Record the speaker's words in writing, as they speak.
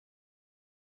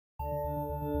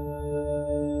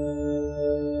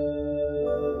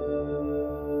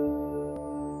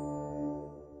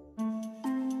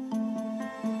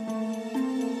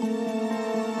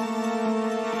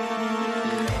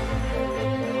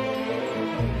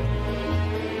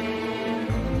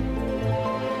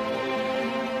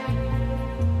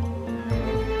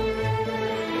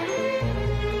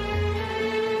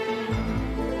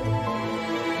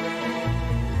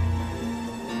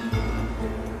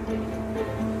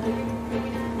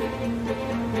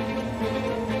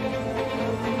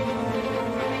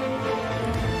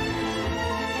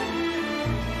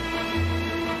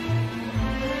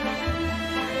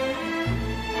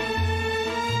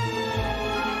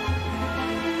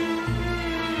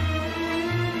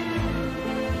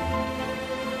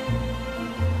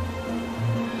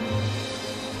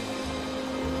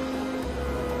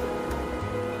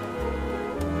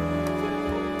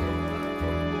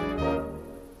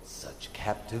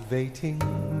Captivating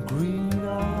green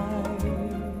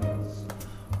eyes,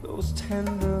 those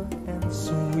tender and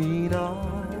serene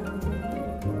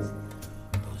eyes,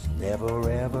 those never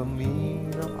ever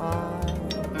mean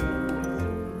eyes,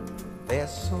 they're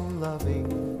so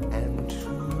loving and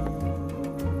true.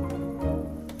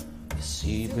 You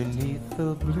see beneath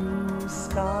the blue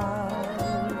skies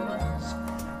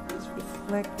is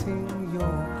reflecting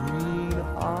your green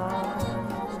eyes,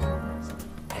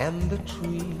 and the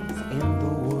trees in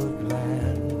the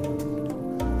woodland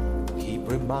keep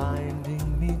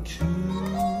reminding me too.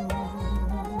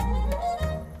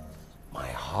 My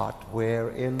heart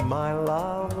wherein my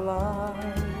love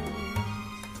lies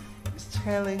is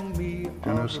telling me. Do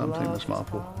you know something, Miss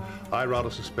Marple? I rather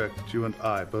suspect that you and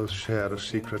I both share a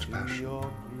secret passion.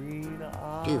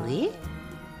 Do we,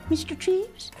 Mr.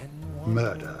 Treves?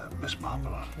 Murder, Miss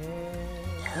Marple.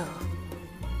 Oh.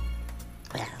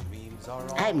 Well,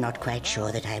 I'm not quite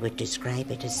sure that I would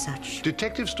describe it as such.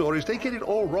 Detective stories, they get it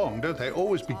all wrong, don't they?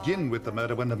 Always begin with the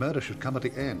murder when the murder should come at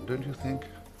the end, don't you think?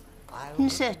 In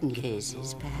certain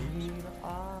cases, perhaps.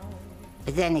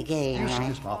 But then again, You see,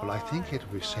 Miss Marple, I think it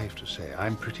would be safe to say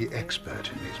I'm pretty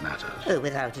expert in these matters. Oh,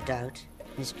 without a doubt.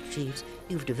 Mr. Treves,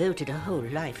 you've devoted a whole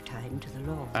lifetime to the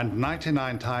law. And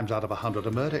 99 times out of 100,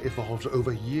 a murder evolves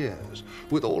over years,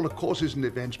 with all the causes and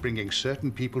events bringing certain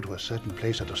people to a certain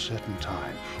place at a certain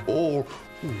time. All,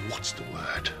 what's the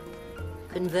word?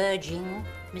 Converging,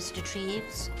 Mr.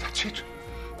 Treves? That's it.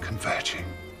 Converging.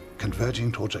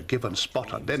 Converging towards a given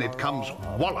spot, and then it comes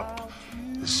wallop.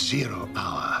 0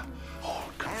 hour. All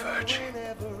converging.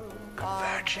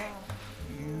 Converging.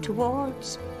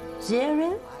 Towards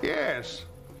 0? Yes.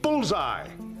 Bullseye.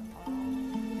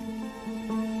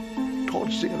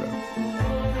 Towards 0.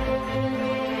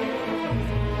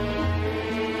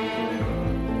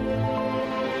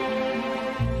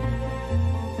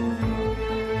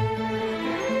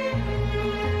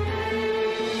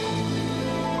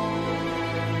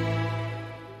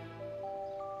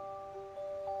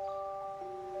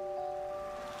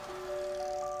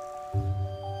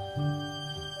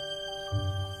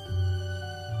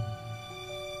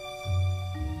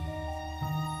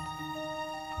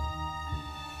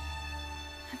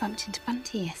 I bumped into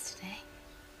Bunty yesterday.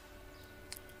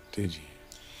 Did you?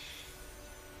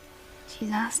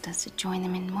 She's asked us to join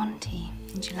them in Monty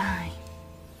in July.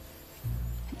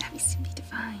 And that'd be simply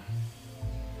divine.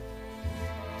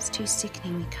 It's too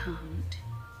sickening, we can't.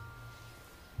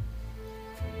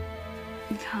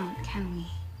 We can't, can we?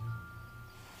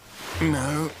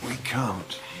 No, we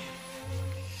can't.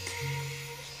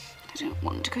 I don't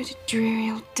want to go to dreary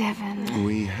old Devon.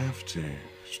 We have to.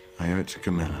 I owe it to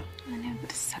Camilla. I know, but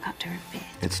to suck up to her a bit.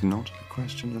 It's not a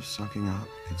question of sucking up,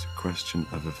 it's a question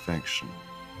of affection.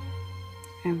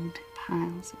 And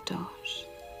piles of dosh.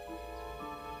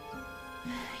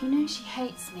 You know she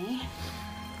hates me.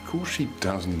 Of course she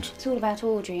doesn't. It's all about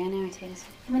Audrey, I know it is.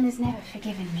 Camilla's never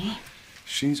forgiven me.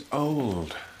 She's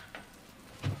old.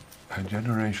 Her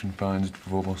generation finds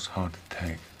divorce hard to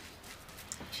take.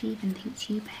 She even thinks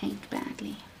you behaved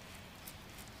badly.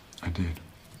 I did.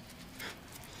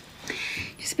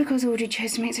 Just because Audrey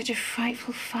chose to make such a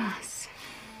frightful fuss.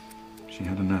 She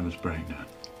had a nervous breakdown.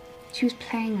 She was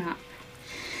playing up.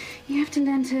 You have to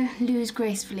learn to lose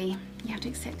gracefully. You have to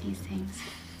accept these things.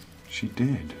 She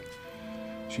did.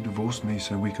 She divorced me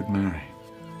so we could marry.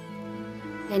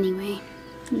 Anyway,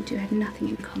 you two had nothing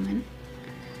in common.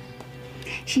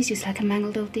 She's just like a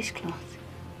mangled old dishcloth.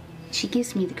 She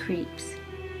gives me the creeps.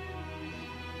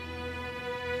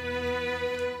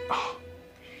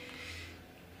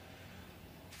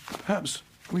 Perhaps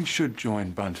we should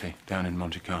join Bunty down in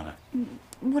Monte Carlo.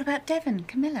 What about Devon,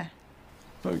 Camilla?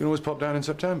 Well, we can always pop down in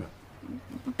September.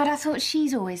 But I thought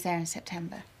she's always there in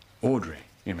September. Audrey,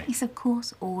 you mean? Yes, of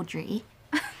course, Audrey.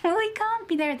 Well, we can't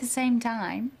be there at the same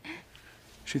time.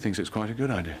 She thinks it's quite a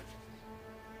good idea.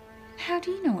 How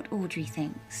do you know what Audrey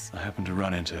thinks? I happened to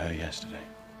run into her yesterday.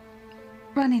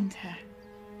 Run into her?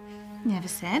 Never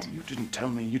said. You didn't tell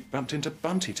me you'd bumped into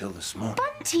Bunty till this morning.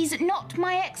 Bunty's not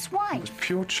my It ex-wife. was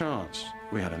pure chance.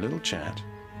 We had a little chat.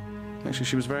 Actually,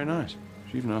 she was very nice.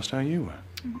 She even asked how you were.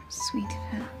 Oh, sweet of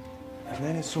her. And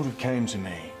then it sort of came to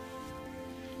me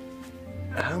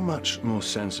how much more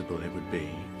sensible it would be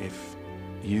if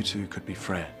you two could be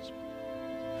friends.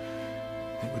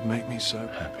 It would make me so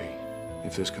happy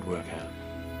if this could work out.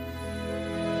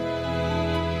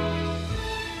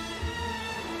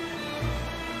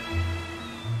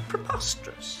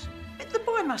 Preposterous. The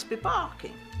boy must be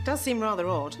barking. Does seem rather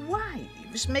odd.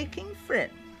 Wives making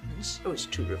friends. Oh, it's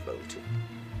too revolting.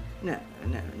 No,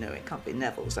 it can't be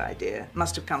Neville's idea.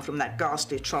 Must have come from that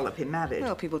ghastly trollop he married.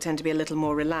 Well, people tend to be a little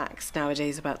more relaxed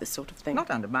nowadays about this sort of thing.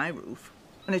 Not under my roof.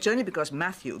 And it's only because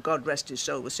Matthew, God rest his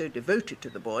soul, was so devoted to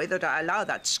the boy that I allow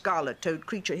that scarlet-toed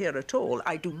creature here at all.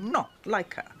 I do not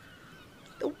like her.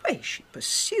 The way she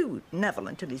pursued Neville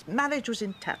until his marriage was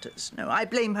in tatters. No, I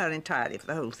blame her entirely for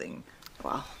the whole thing.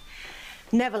 Well,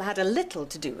 Neville had a little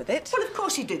to do with it. Well, of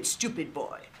course he did, stupid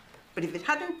boy. But if it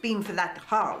hadn't been for that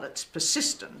harlot's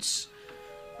persistence...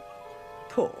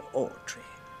 Poor Audrey,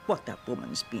 what that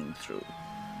woman's been through.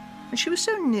 And she was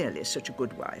so nearly such a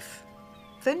good wife.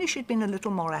 If only she'd been a little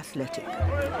more athletic.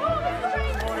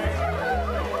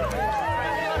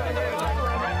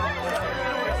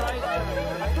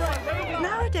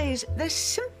 Nowadays, there's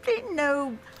simply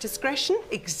no... Discretion?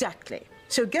 Exactly.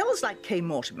 So girls like Kay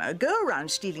Mortimer go around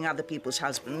stealing other people's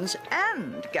husbands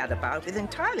and gad about with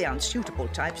entirely unsuitable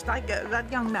types like that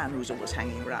young man who's always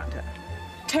hanging around her.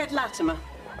 Ted Latimer.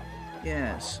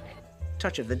 Yes.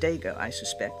 Touch of the Dago, I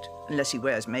suspect. Unless he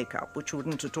wears makeup, which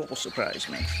wouldn't at all surprise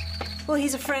me. Well,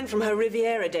 he's a friend from her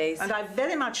Riviera days. And I'd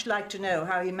very much like to know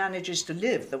how he manages to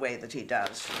live the way that he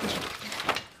does.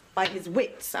 By his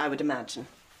wits, I would imagine.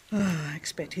 Oh, I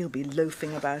expect he'll be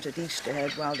loafing about at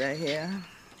Easterhead while they're here.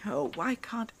 Oh, why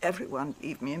can't everyone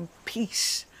leave me in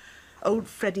peace? Old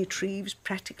Freddie Treves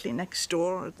practically next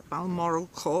door at the Balmoral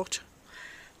Court.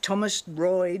 Thomas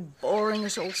Royd boring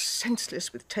us all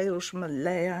senseless with tales from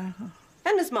Malaya.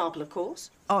 And Miss Marple, of course.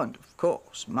 And, of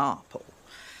course, Marple.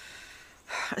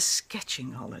 A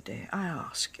sketching holiday, I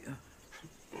ask you.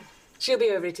 She'll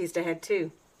be over at Easterhead,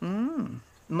 too.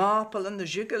 Marple and the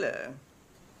gigolo.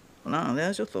 Now,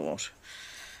 there's a thought.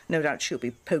 No doubt she'll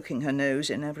be poking her nose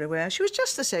in everywhere. She was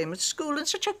just the same at school and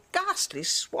such a ghastly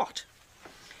swat.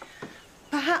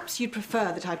 Perhaps you'd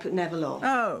prefer that I put Neville off.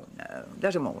 Oh, no.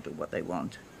 Let them all do what they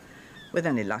want. With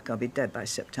any luck, I'll be dead by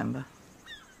September.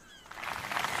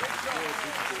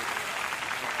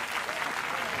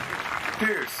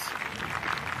 Pierce.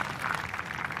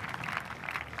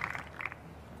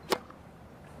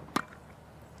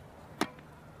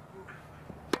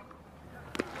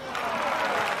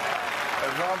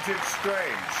 Advantage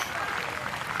Strange.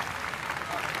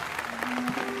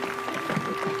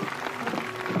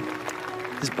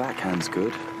 His backhand's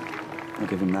good. I'll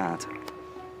give him that.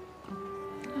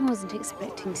 I wasn't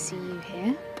expecting to see you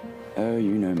here. Oh,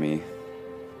 you know me.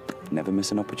 Never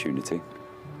miss an opportunity.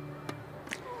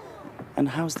 And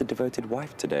how's the devoted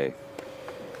wife today?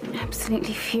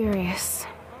 Absolutely furious.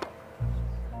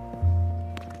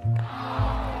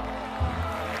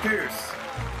 Pierce.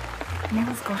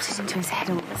 Neville's got it into his head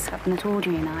all of a sudden that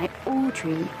Audrey and I,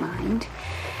 Audrey, mind,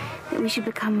 that we should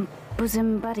become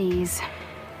bosom buddies.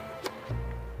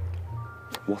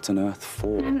 What on earth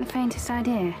for? I haven't the faintest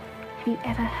idea. Have you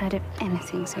ever heard of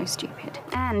anything so stupid?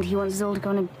 And he wants us all to go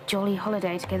on a jolly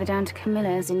holiday together down to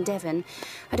Camilla's in Devon.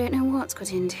 I don't know what's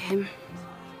got into him.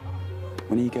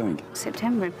 When are you going?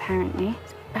 September, apparently.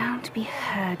 It's bound to be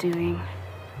her doing.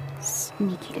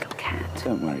 Sneaky little cat.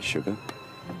 Don't worry, sugar.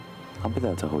 I'll be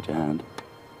there to hold your hand.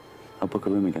 I'll book a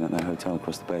room again at their hotel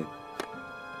across the bay.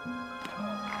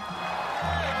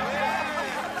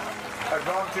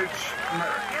 Advantage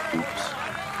Merrick. Oops.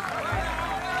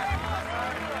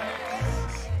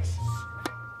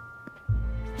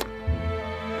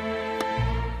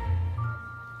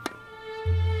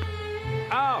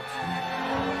 Out!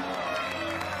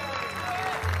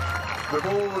 The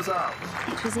ball was out.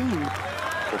 It was in.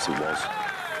 Of course it was.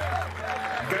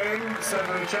 Game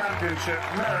 7 championship,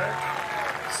 Merrick.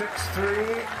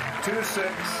 6-3,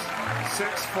 2-6,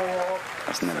 6-4.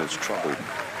 That's Neville's trouble.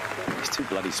 He's too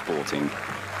bloody sporting.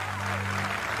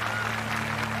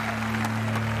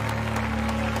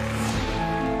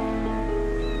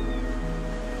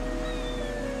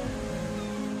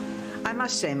 I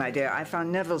must say, my dear, I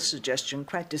found Neville's suggestion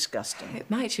quite disgusting. It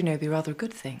might, you know, be rather a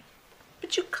good thing.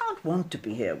 But you can't want to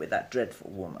be here with that dreadful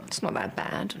woman. It's not that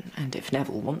bad, and if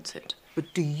Neville wants it.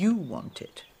 But do you want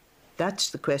it? That's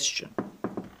the question.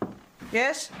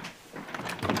 Yes?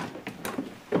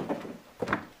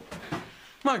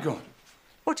 My God.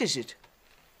 What is it?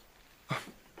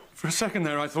 For a second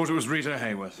there, I thought it was Rita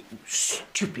Hayworth.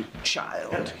 Stupid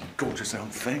child. That gorgeous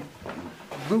old thing.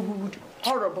 Rude,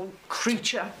 horrible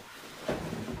creature.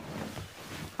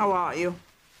 How are you?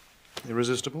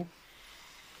 Irresistible.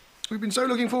 We've been so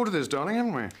looking forward to this, darling,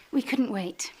 haven't we? We couldn't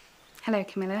wait. Hello,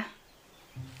 Camilla.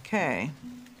 Kay.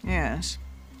 Yes.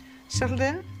 Settled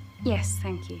in? Yes,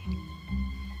 thank you.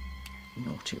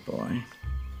 Naughty boy.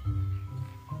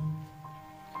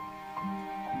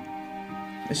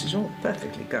 This is all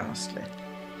perfectly ghastly.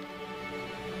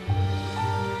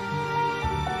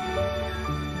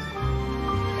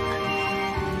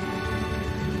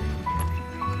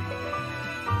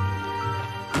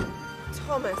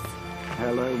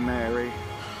 Hello, Mary.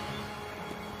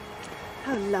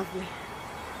 How lovely.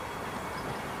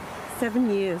 7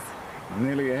 years.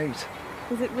 Nearly 8.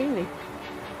 Is it really?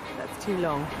 That's too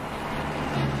long.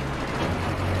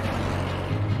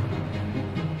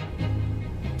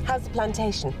 How's the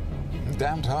plantation?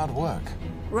 Damned hard work.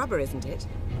 Rubber, isn't it?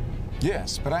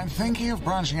 Yes, but I'm thinking of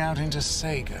branching out into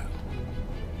sago.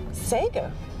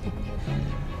 Sago?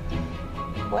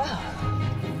 Well,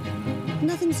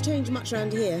 nothing's changed much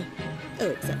around here. Oh,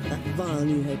 except for that vile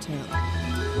new hotel.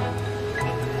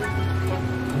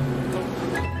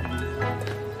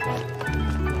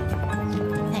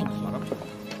 Thank you.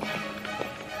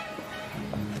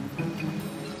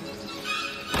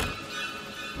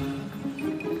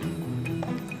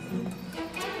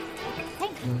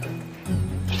 Thank you.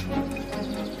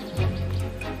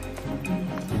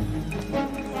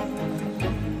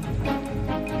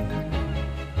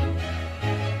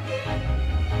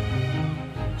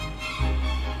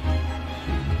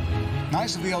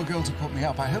 Nice of the old girl to put me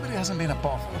up. I hope it hasn't been a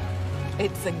bother.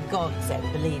 It's a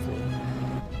godsend, believe me.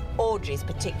 Audrey's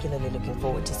particularly looking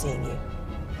forward to seeing you.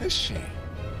 Is she?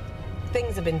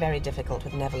 Things have been very difficult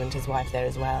with Neville and his wife there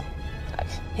as well.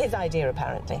 His idea,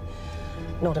 apparently.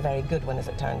 Not a very good one, as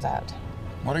it turns out.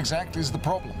 What exactly is the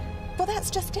problem? Well,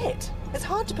 that's just it. It's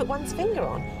hard to put one's finger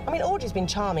on. I mean, Audrey's been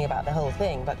charming about the whole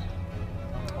thing, but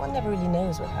one never really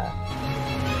knows with her.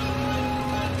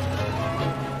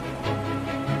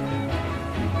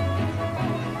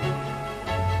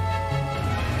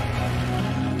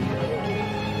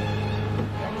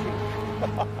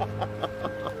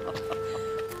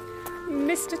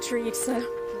 Mr. Treves, sir.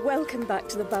 Welcome back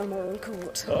to the Balmoral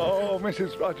Court. Oh,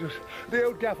 Mrs. Rogers, the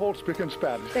old gaff all spick and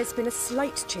span. There's been a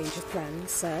slight change of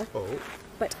plans, sir. Oh?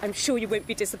 But I'm sure you won't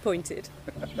be disappointed.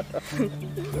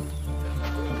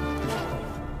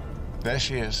 There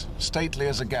she is, stately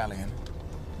as a galleon.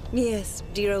 Yes,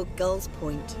 dear old Gull's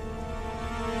Point.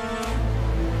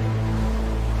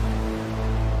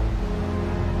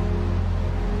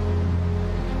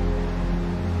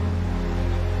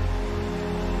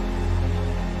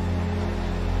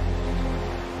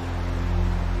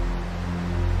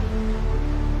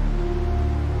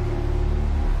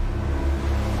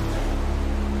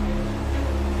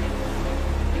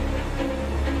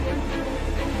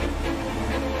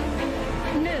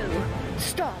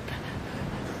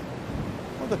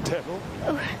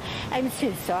 I'm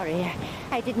so sorry.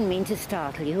 I didn't mean to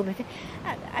startle you, but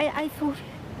I thought...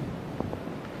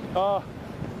 Ah.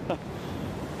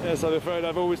 Yes, I'm afraid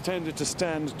I've always tended to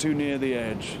stand too near the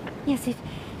edge. Yes, it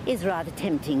is rather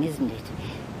tempting, isn't it?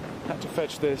 Had to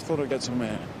fetch this, thought I'd get some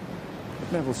air.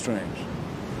 But Neville's strange.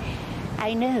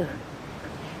 I know.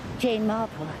 Jane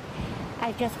Marple.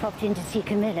 I've just popped in to see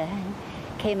Camilla and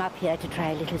came up here to try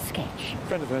a little sketch.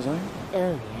 Friend of hers, are you?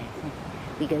 Oh, yes.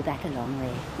 We go back a long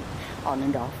way. On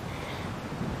and off.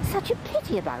 Such a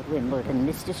pity about Wimbledon,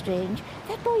 Mr. Strange.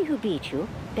 That boy who beat you,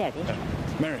 Berry.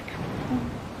 Merrick.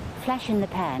 Flash in the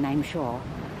pan, I'm sure.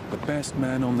 The best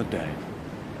man on the day.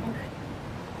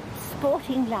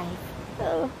 Sporting life.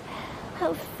 Oh,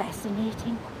 how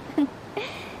fascinating.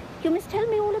 You must tell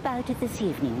me all about it this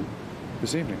evening.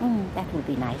 This evening? That will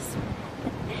be nice.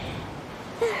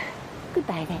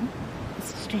 Goodbye, then,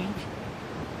 Mr. Strange.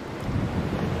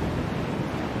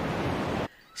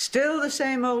 Still the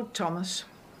same old Thomas.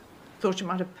 Thought you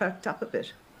might have perked up a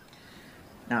bit.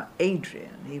 Now,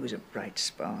 Adrian, he was a bright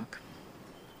spark.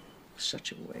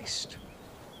 Such a waste.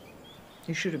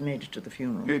 You should have made it to the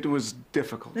funeral. It was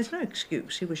difficult. There's no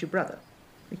excuse. He was your brother.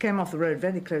 He came off the road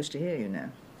very close to here, you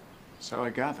know. So I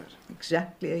gathered.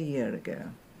 Exactly a year ago.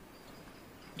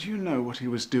 Do you know what he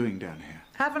was doing down here?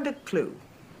 Haven't a clue.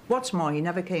 What's more, he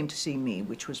never came to see me,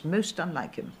 which was most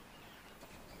unlike him.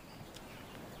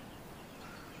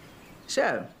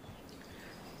 So,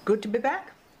 good to be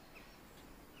back?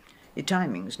 Your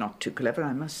timing's not too clever,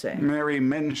 I must say. Mary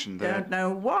mentioned that. Don't know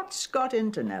what's got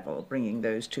into Neville, bringing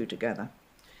those two together.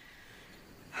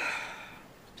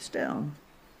 Still,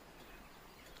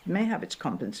 it may have its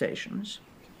compensations.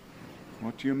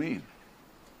 What do you mean?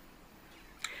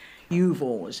 You've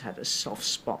always had a soft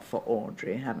spot for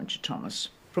Audrey, haven't you, Thomas?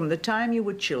 From the time you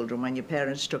were children when your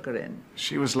parents took her in.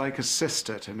 She was like a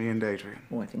sister to me and Adrian.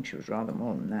 Oh, I think she was rather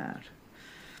more than that.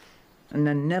 And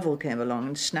then Neville came along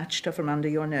and snatched her from under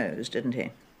your nose, didn't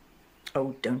he?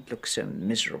 Oh, don't look so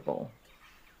miserable.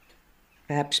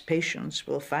 Perhaps patience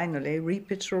will finally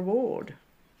reap its reward.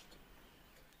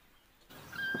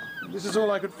 This is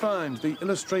all I could find, the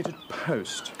illustrated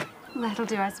post. That'll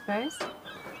do, I suppose.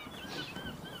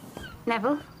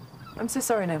 Neville? I'm so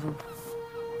sorry, Neville.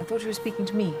 I thought you were speaking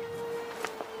to me.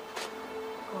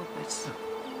 God bless.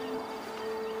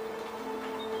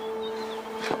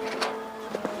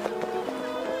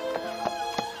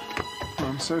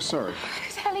 so sorry.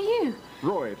 Who the hell are you?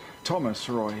 Royd. Thomas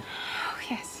Royd. Oh,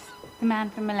 yes. The man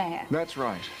from Malaya. That's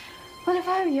right. Well, if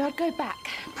I were you, I'd go back.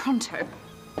 Pronto.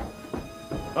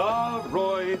 Ah,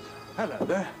 Royd. Hello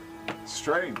there.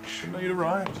 Strange. No, you'd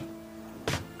arrived.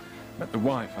 Met the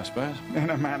wife, I suppose. In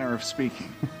a manner of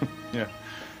speaking. Yeah.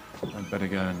 I'd better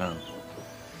go now.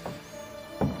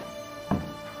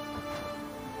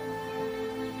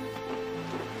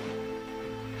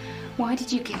 Why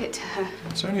did you give it to her?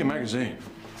 It's only a magazine.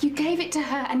 You gave it to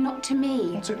her and not to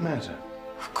me. What's it matter?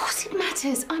 Of course it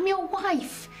matters. I'm your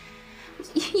wife.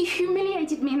 You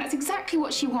humiliated me, and that's exactly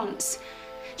what she wants.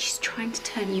 She's trying to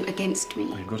turn you against me.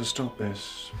 You've got to stop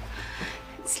this.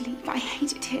 Let's leave. I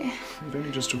hate it here. You've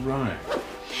only just arrived.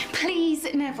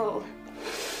 Please, Neville.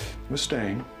 We're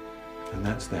staying, and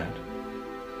that's that.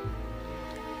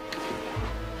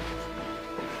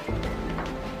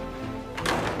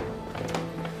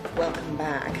 Welcome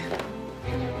back.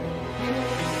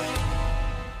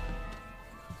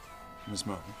 Miss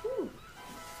Marple.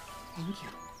 Thank you.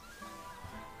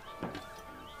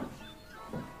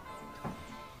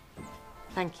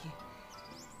 Thank you.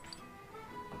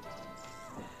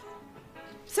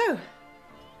 So,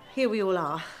 here we all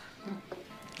are.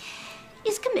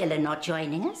 Is Camilla not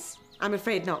joining us? I'm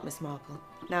afraid not, Miss Marple.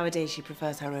 Nowadays she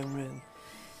prefers her own room.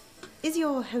 Is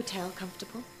your hotel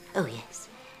comfortable? Oh, yes.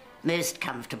 Most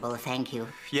comfortable, thank you.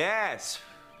 Yes.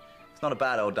 It's not a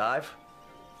bad old dive.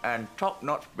 And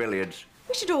top-notch billiards.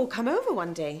 We should all come over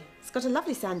one day. It's got a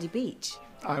lovely sandy beach.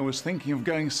 I was thinking of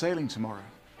going sailing tomorrow.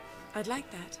 I'd like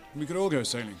that. We could all go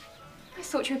sailing. I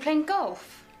thought you were playing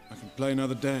golf. I can play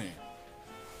another day.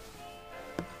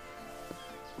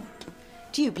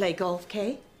 Do you play golf,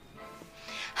 Kay?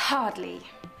 Hardly.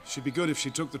 She'd be good if she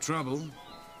took the trouble.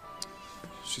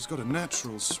 She's got a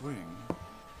natural swing.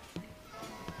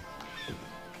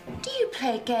 Do you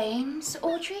play games,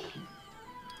 Audrey?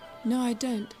 No, I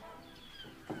don't.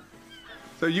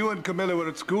 So you and Camilla were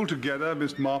at school together,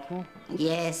 Miss Marple?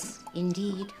 Yes,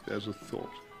 indeed. There's a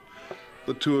thought.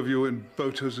 The two of you in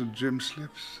boaters and gym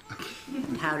slips.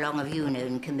 How long have you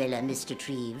known Camilla, Mr.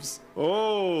 Treves?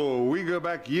 Oh, we go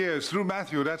back years. Through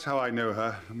Matthew, that's how I know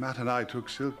her. Matt and I took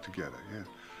silk together, yes.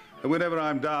 And whenever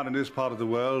I'm down in this part of the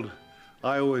world,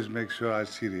 I always make sure I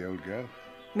see the old girl.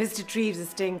 Mr. Treves is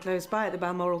staying close by at the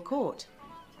Balmoral Court.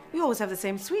 You always have the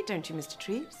same suite, don't you, Mr.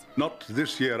 Treves? Not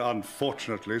this year,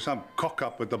 unfortunately. Some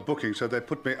cock-up with the booking, so they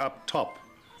put me up top.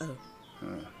 Oh.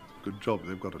 Good job,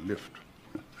 they've got a lift.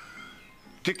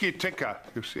 Ticky-ticker,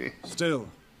 you see. Still,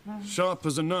 sharp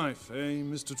as a knife, eh,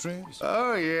 Mr. Treves?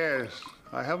 Oh, yes.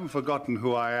 I haven't forgotten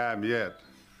who I am yet.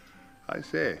 I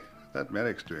say, that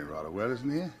Merrick's doing rather well,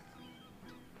 isn't he?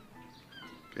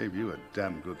 Gave you a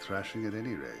damn good thrashing at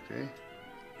any rate, eh?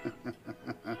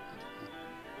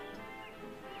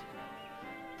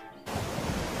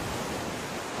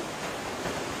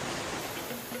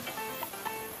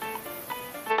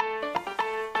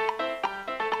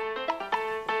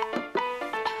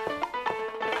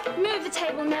 Move the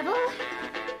table, Neville.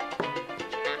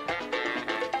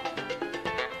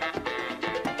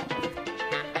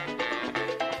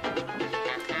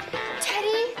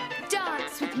 Teddy,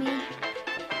 dance with me.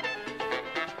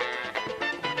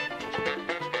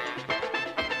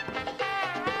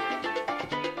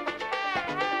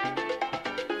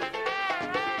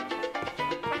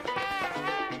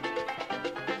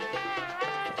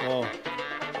 Oh,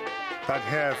 that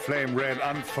hair flame red,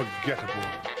 unforgettable.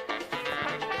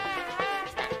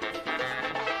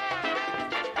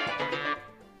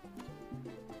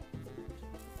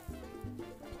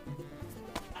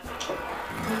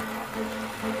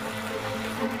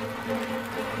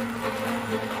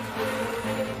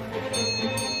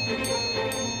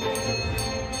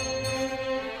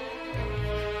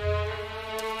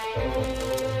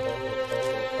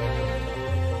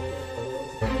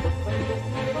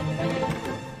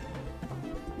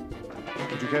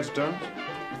 Would you care to dance?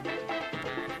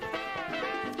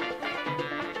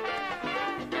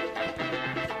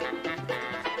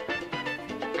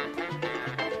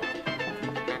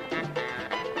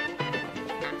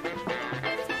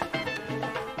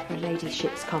 Her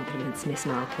ladyship's compliments, Miss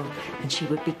Marple, and she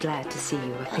would be glad to see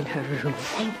you up in her room.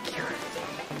 Thank you.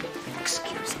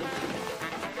 Excuse me.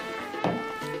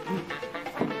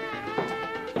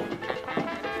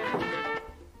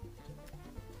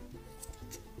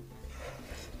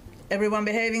 Everyone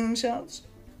behaving themselves?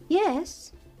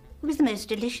 Yes. It was the most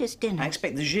delicious dinner. I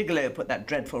expect the gigolo put that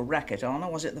dreadful racket on,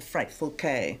 or was it the frightful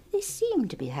Kay? They seem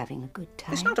to be having a good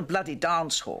time. It's not a bloody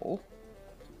dance hall.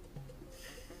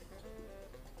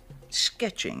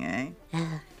 Sketching, eh?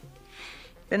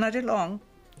 Been at it long?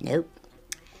 Nope.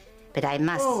 But I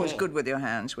must say... Always good with your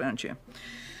hands, weren't you?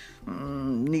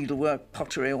 Needlework,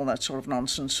 pottery, all that sort of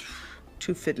nonsense.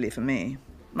 Too fiddly for me.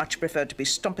 Much prefer to be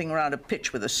stomping around a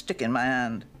pitch with a stick in my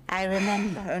hand. I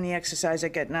remember. The only exercise I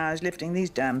get now is lifting these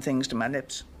damn things to my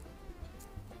lips.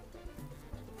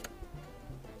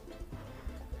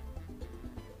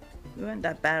 We weren't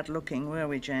that bad looking, were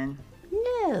we, Jane?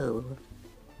 No.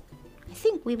 I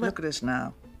think we were... Look at us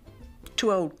now.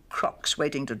 Two old crocs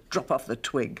waiting to drop off the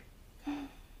twig.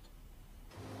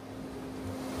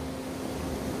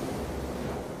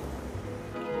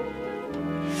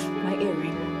 My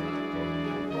earring.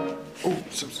 Oh,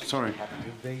 sorry.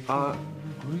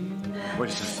 Wait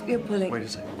a second. You're pulling. Wait a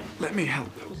second. Let me help.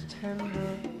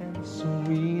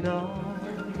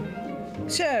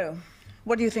 So,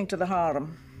 what do you think to the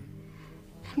harem?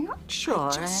 I'm not sure.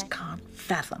 I just can't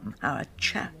fathom how a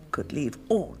chap could leave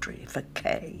Audrey for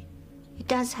Kay. It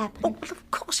does happen. Oh, well,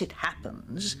 of course it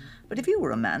happens. But if you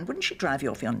were a man, wouldn't she drive you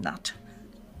off your nut?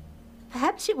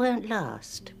 Perhaps it won't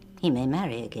last. He may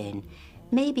marry again.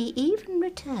 Maybe even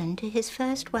return to his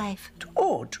first wife. To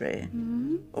Audrey?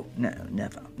 Oh, no,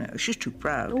 never. No, she's too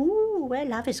proud. Oh, where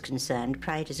love is concerned,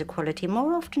 pride is a quality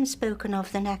more often spoken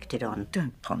of than acted on.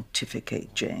 Don't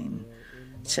pontificate, Jane.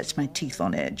 It sets my teeth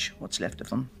on edge, what's left of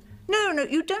them. No,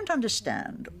 you don't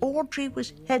understand. Audrey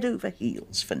was head over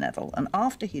heels for Neville, and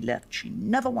after he left, she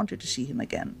never wanted to see him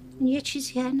again. And yet she's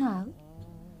here now.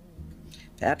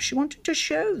 Perhaps she wanted to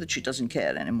show that she doesn't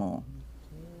care anymore.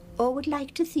 Or would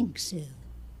like to think so.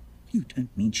 You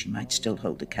don't mean she might still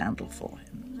hold a candle for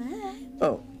him?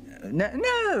 Oh,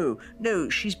 no,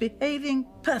 she's behaving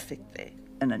perfectly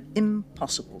in an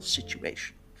impossible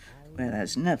situation,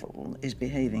 whereas Neville is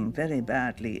behaving very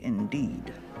badly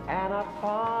indeed. And I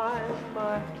find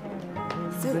my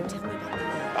hand.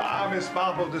 Miss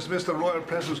Marple, dismiss the royal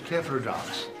presence clear for a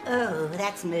dance. Oh,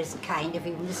 that's most kind of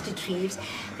you, Mr. Treves.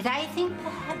 But I think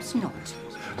perhaps not.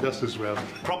 Just as well.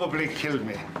 Probably killed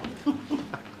me.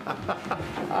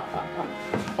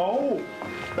 Oh,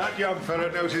 that young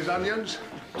fellow knows his onions.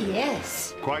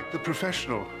 Yes. Quite the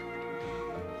professional.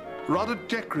 Rather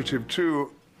decorative,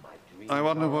 too. I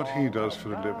wonder what he does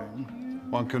for a living.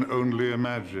 One can only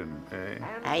imagine, eh?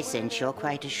 I sense you're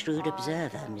quite a shrewd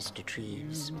observer, Mr.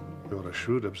 Treves. You're a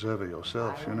shrewd observer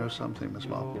yourself. You know something, Miss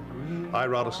Marple? I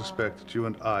rather suspect that you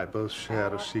and I both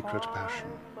share a secret passion.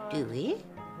 Do we,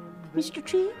 Mr.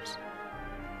 Treves?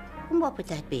 And what would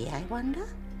that be, I wonder?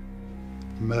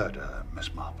 Murder,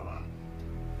 Miss Marple.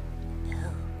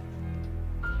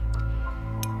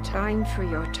 Time for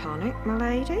your tonic, my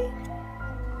lady?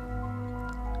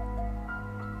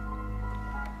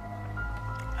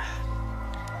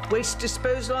 Waste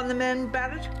disposal on the men,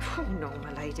 Barrett? Oh, no,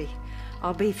 my lady.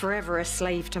 I'll be forever a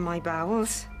slave to my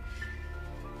bowels.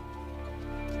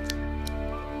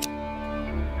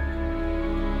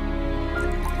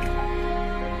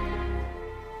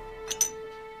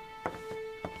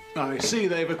 I see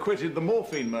they've acquitted the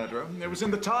morphine murderer. It was in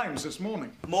the Times this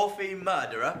morning. Morphine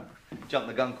murderer? Jumped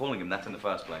the gun calling him that in the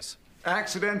first place.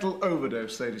 Accidental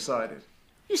overdose, they decided.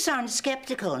 You sound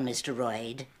sceptical, Mr.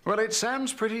 Royd. Well, it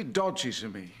sounds pretty dodgy to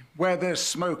me, where there's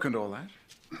smoke and all that.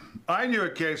 I knew a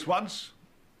case once.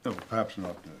 Oh, perhaps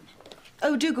not.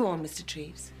 Oh, do go on, Mr.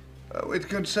 Treves. It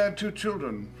concerned two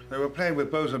children. They were playing with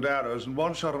bows and arrows, and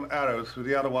one shot an arrow through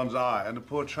the other one's eye, and the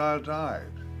poor child died.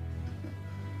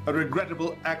 A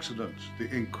regrettable accident, the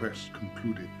inquest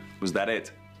concluded. Was that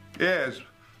it? Yes.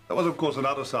 There was, of course,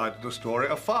 another side to the story.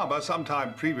 A farmer, some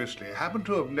time previously, happened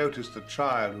to have noticed the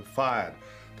child who fired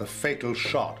the fatal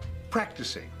shot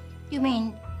practicing. You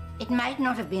mean it might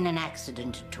not have been an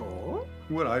accident at all?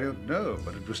 Well, I don't know,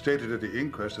 but it was stated at the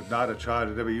inquest that neither child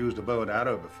had ever used a bow and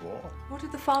arrow before. What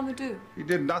did the farmer do? He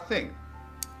did nothing.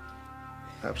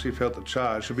 Perhaps he felt the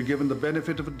child should be given the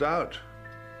benefit of a doubt.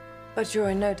 But you're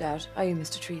in no doubt, are you,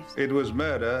 Mr. Treves? It was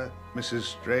murder, Mrs.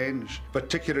 Strange,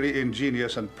 particularly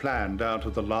ingenious and planned down to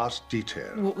the last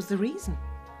detail. What was the reason?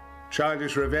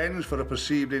 Childish revenge for a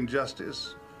perceived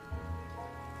injustice.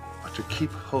 But to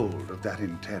keep hold of that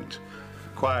intent,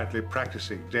 quietly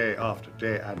practicing day after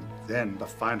day, and then the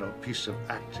final piece of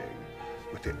acting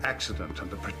with the accident and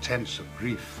the pretense of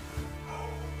grief,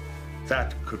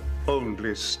 that could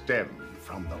only stem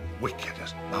from the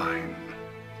wickedest mind.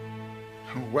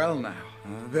 Well now,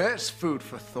 there's food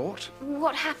for thought.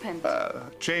 What happened?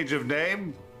 Change of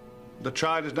name. The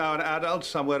child is now an adult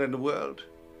somewhere in the world.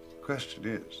 Question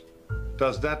is,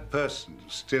 does that person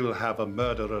still have a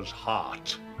murderer's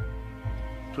heart?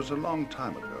 It was a long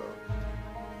time ago,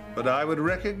 but I would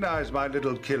recognize my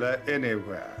little killer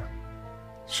anywhere.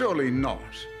 Surely not.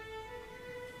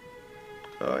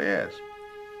 Oh, yes.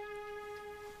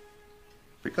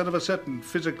 because of a certain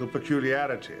physical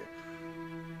peculiarity.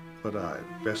 But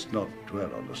I'd best not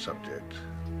dwell on the subject.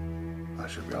 I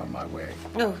shall be on my way.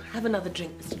 Oh, have another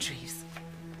drink, Mr. Treves.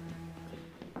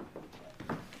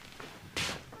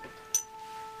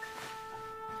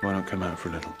 Why not come out for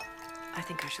a little? I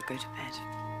think I shall go to bed.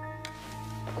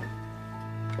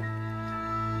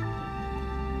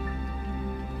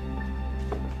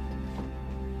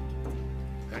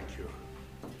 Thank you.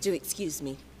 Do excuse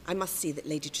me. I must see that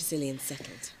Lady Tressilian's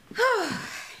settled.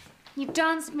 You've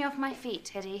danced me off my feet,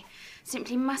 Teddy.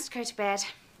 Simply must go to bed.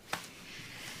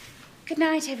 Good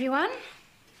night, everyone.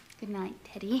 Good night,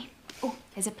 Teddy. Oh,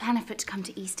 there's a plan afoot to come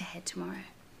to Easterhead tomorrow.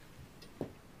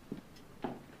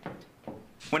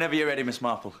 Whenever you're ready, Miss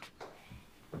Marple.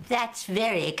 That's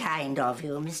very kind of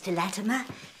you, Mr. Latimer.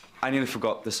 I nearly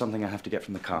forgot. There's something I have to get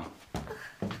from the car.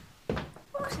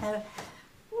 What a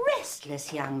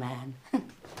restless young man.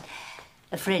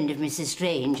 A friend of Mrs.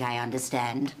 Strange, I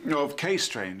understand. Of Kay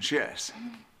Strange, yes.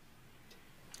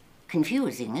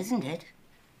 Confusing, isn't it?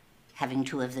 Having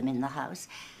two of them in the house.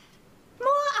 More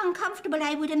uncomfortable,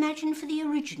 I would imagine, for the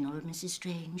original Mrs.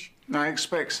 Strange. I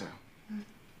expect so.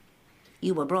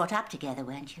 You were brought up together,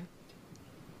 weren't you?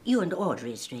 You and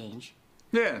Audrey Strange.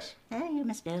 Yes. Oh, you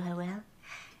must know her well.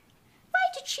 Why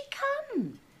did she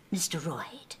come, Mr.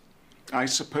 Royd? I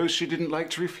suppose she didn't like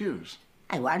to refuse.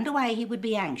 I wonder why he would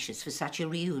be anxious for such a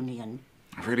reunion.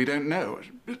 I really don't know.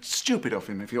 It's stupid of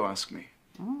him, if you ask me.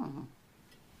 Oh.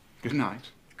 Good night.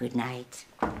 Good night.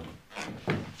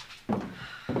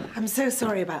 I'm so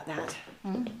sorry about that.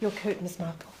 Your coat, Miss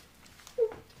Marple.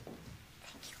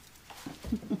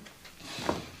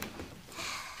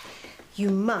 You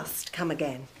must come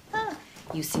again.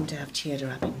 You seem to have cheered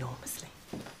her up enormously.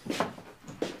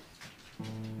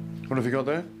 What have you got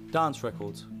there? Dance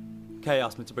records. Kay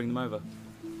asked me to bring them over.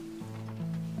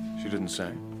 She didn't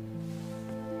say.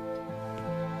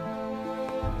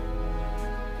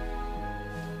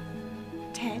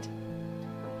 Ted?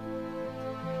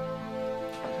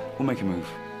 We'll make a move.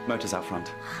 Motor's out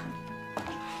front.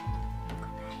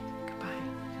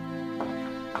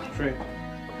 Treves.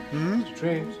 Mr.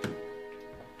 Treves.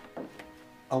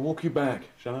 I'll walk you back,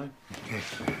 shall I? Yes.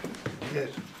 Yes.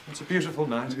 It's a beautiful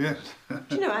night. Yes.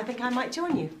 Do you know, I think I might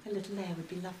join you. A little air would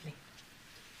be lovely.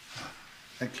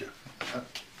 Thank you.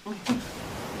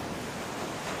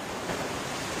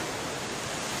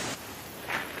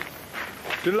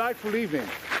 Delightful evening.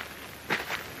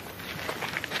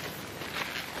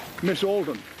 Miss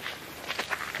Alden.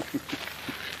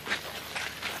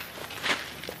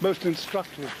 Most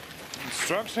instructive.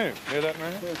 Instructive? Hear that,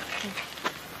 man? Yes.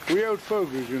 We old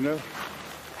fogies, you know,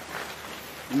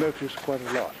 notice quite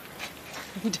a lot.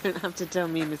 You don't have to tell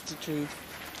me, Mr. Treves.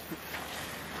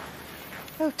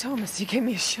 Oh, Thomas, you gave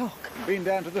me a shock. Been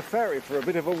down to the ferry for a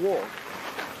bit of a walk.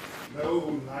 No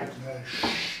nightmare.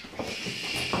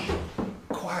 Shh.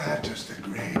 Quiet as the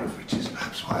grave, which is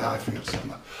perhaps why I feel so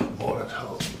all at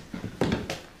home.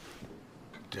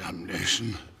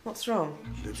 Damnation. What's wrong?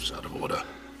 Lives out of order.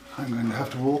 I'm going to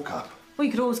have to walk up. Well,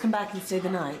 you could always come back and stay the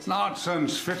night.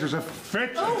 Nonsense. Fit as a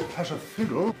as a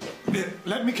fiddle.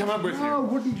 Let me come up with you. I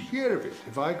wouldn't hear of it.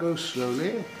 If I go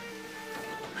slowly,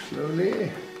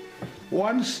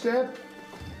 one step,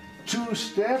 two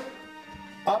step,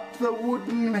 up the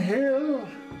wooden hill.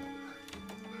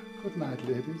 Good night,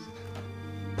 ladies.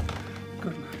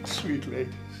 Good night, sweet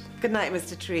ladies. Good night,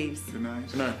 Mr. Treves. Good night.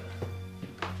 Good night.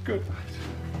 Good night.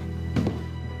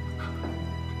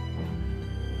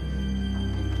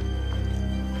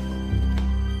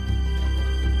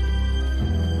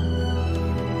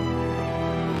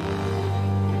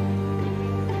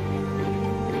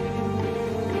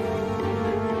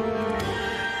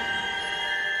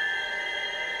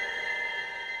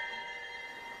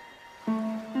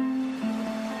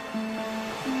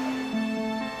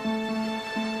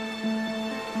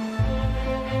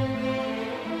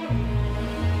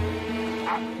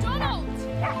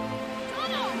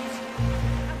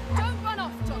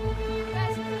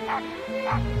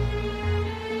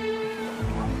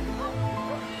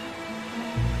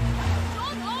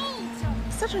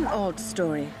 Such an odd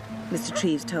story Mr.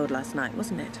 Treves told last night,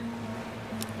 wasn't it?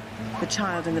 The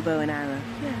child and the bow and arrow.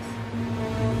 Yes.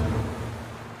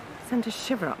 Sent a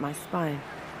shiver up my spine.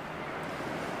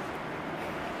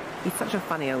 He's such a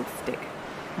funny old stick.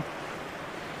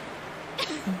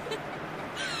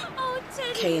 Oh,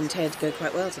 Teddy. Kay and Ted go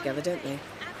quite well together, don't they?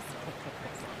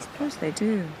 I suppose they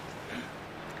do.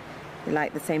 They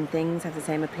like the same things, have the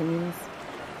same opinions.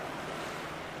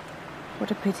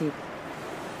 What a pity.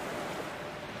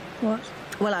 What?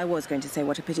 Well, I was going to say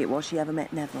what a pity it was she ever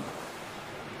met Neville.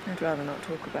 I'd rather not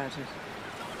talk about it.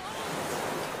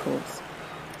 Of course.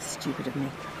 stupid of me.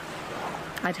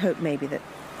 I'd hoped maybe that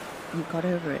you got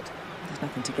over it. There's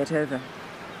nothing to get over.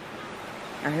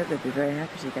 I hope they'll be very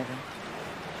happy together.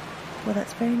 Well,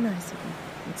 that's very nice of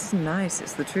you. It isn't nice,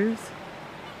 it's the truth.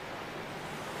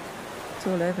 It's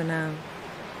all over now.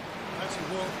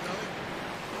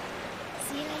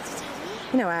 See you later,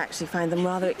 Teddy. You know, I actually find them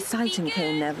rather exciting,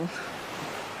 Kay and Neville.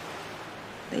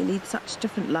 They lead such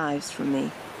different lives from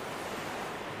me.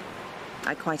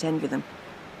 I quite envy them.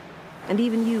 And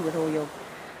even you, with all your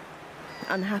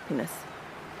unhappiness.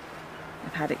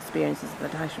 I've had experiences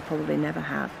that I should probably never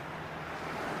have.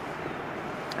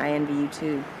 I envy you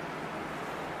too.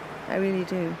 I really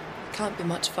do. Can't be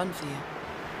much fun for you,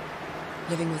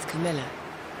 living with Camilla.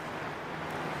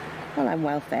 Well, I'm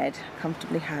well fed,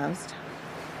 comfortably housed.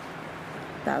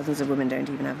 Thousands of women don't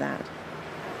even have that.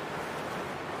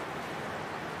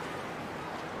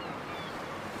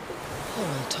 Poor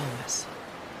old Thomas.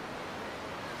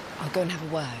 I'll go and have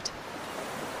a word.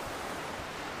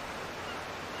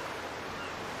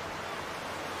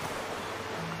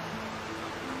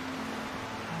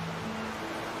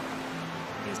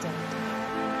 Please don't.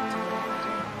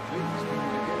 Please, bring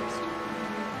me a guest.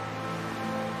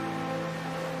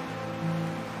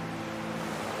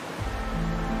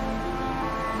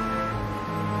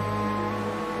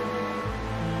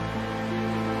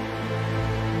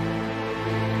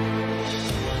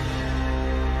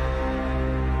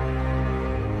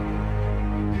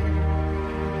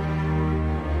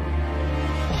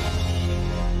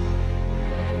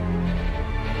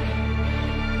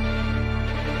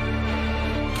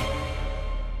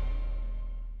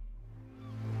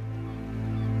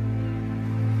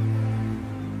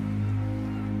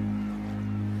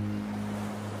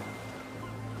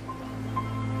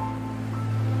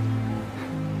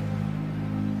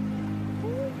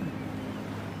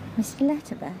 Mr.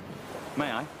 Latimer?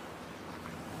 May I?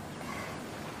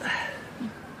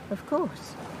 Of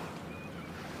course.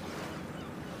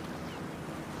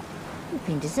 You've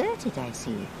been deserted, I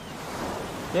see.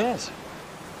 Yes.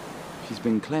 She's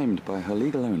been claimed by her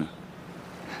legal owner.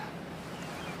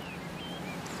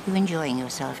 You enjoying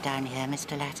yourself down here,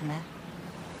 Mr. Latimer?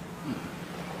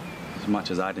 As much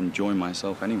as I'd enjoy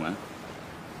myself anywhere.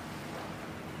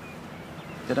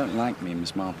 They don't like me,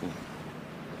 Miss Marple.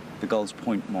 The Gull's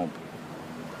Point mob.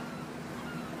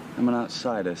 I'm an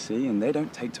outsider, see, and they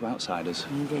don't take to outsiders.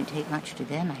 You don't take much to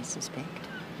them, I suspect.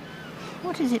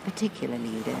 What is it particularly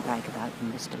you don't like about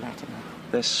them, Mr. Latimer?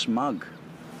 They're smug.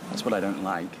 That's what I don't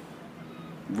like.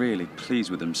 Really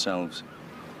pleased with themselves.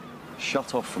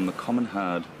 Shut off from the common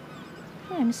herd.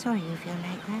 Oh, I'm sorry you feel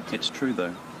like that. It's true,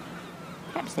 though.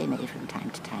 Perhaps they may from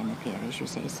time to time appear, as you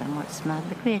say, somewhat smug,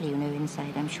 but really, you know,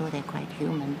 inside, I'm sure they're quite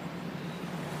human.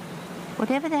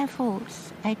 Whatever their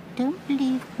faults, I don't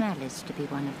believe malice to be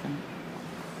one of them.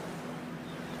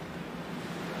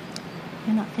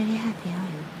 You're not very happy, are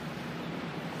you?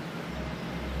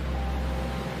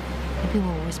 Have you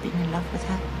always been in love with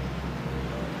her?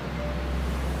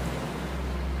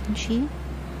 And she?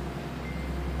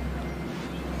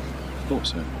 I thought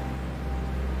so.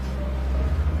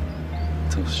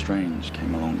 Until Strange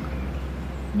came along.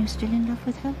 And you're still in love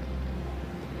with her?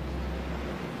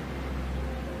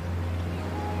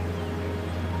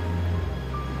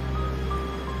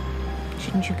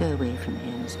 Shouldn't you go away from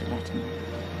here, Mr. Latimer?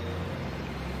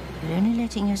 You're only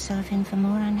letting yourself in for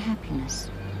more unhappiness.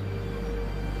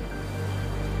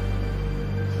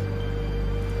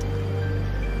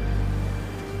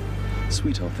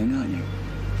 Sweet old thing, aren't you?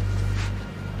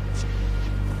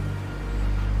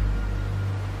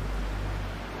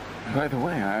 By the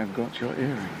way, I've got your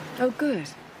earring. Oh, good.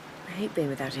 I hate being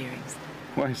without earrings.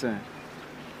 Why is that?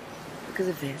 Because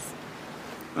of this.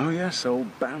 Oh, yes,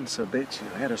 old bouncer bit you.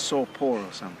 Had a sore paw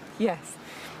or something. Yes.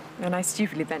 And I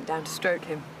stupidly bent down to stroke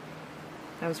him.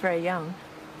 I was very young.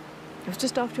 It was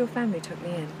just after your family took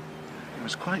me in. It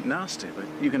was quite nasty, but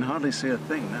you can hardly see a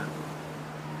thing now.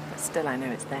 But still, I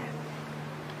know it's there.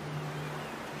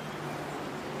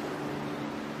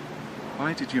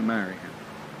 Why did you marry him?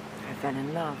 I fell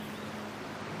in love.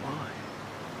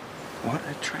 Why? What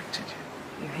attracted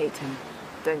you? You hate him,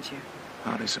 don't you?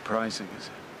 Hardly surprising, is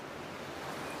it?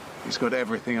 He's got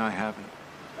everything I haven't.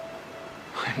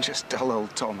 I'm just dull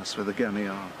old Thomas with a gunny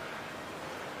arm.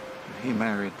 And he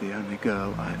married the only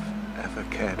girl I've ever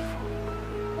cared for.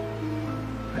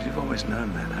 But you've always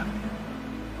known that, haven't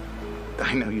you?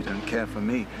 I know you don't care for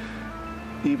me.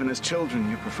 Even as children,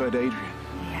 you preferred Adrian.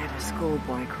 He had a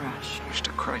schoolboy crush. Wish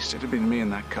to Christ it had been me in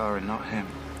that car and not him.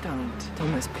 Don't.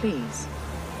 Thomas, please.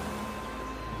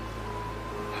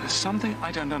 There's something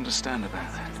I don't understand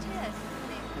about that.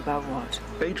 About what?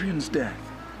 Adrian's death.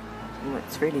 Well,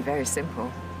 it's really very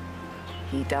simple.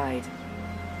 He died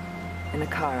in a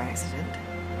car accident.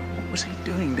 What was he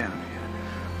doing down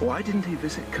here? Why didn't he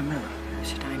visit Camilla? How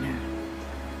should I know?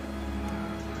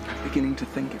 I'm beginning to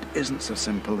think it isn't so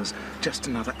simple as just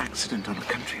another accident on a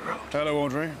country road. Hello,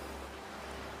 Audrey.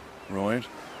 Royd.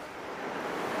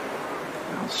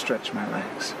 I'll stretch my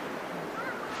legs.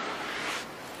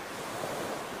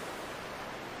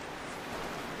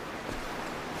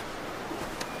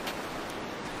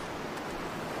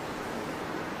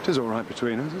 It is all right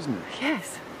between us, isn't it?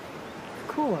 Yes, of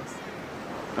course.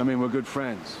 I mean, we're good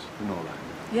friends and all that.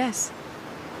 Yes.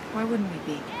 Why wouldn't we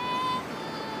be?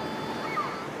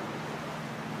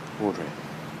 Audrey.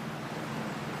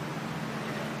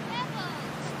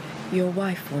 Your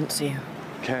wife wants you.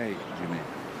 Kay, do you mean?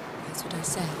 That's what I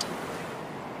said.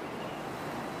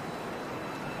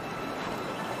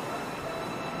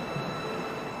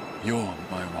 You're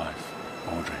my wife,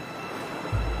 Audrey.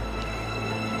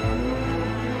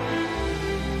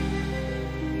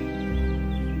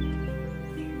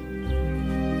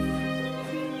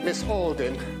 Miss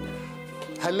Alden,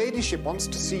 her ladyship wants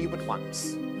to see you at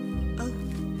once.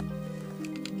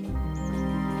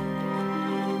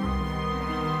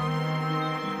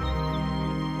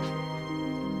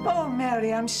 Oh,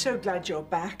 Mary, I'm so glad you're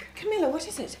back. Camilla, what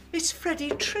is it? It's Freddie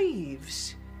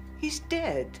Treves. He's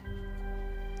dead.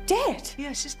 Dead?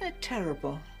 Yes, isn't it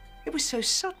terrible? It was so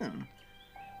sudden.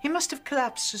 He must have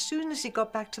collapsed as soon as he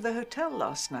got back to the hotel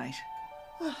last night.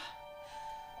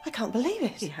 I can't believe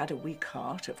it. He had a weak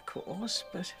heart, of course,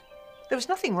 but there was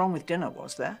nothing wrong with dinner,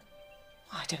 was there?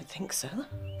 I don't think so.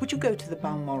 Would you go to the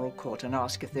Balmoral court and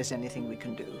ask if there's anything we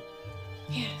can do?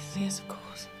 Yes, yes, of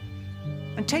course.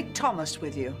 And take Thomas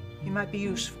with you. He might be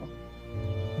useful.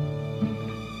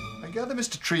 I gather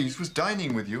Mr. Treves was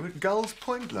dining with you at Gull's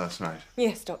Point last night.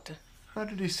 Yes, Doctor. How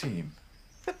did he seem?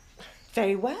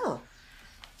 Very well.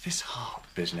 This heart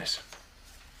business.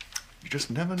 You just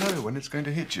never know when it's going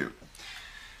to hit you.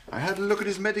 I had a look at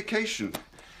his medication,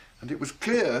 and it was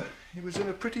clear he was in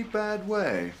a pretty bad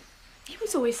way. He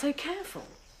was always so careful.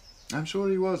 I'm sure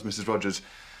he was, Mrs. Rogers.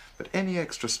 But any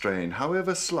extra strain,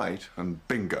 however slight, and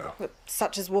bingo. But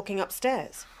such as walking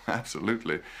upstairs.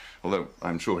 Absolutely. Although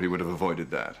I'm sure he would have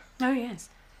avoided that. Oh, yes.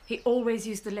 He always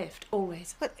used the lift,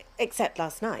 always. But except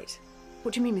last night.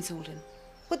 What do you mean, Miss Alden?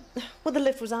 Well, the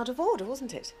lift was out of order,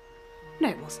 wasn't it? No,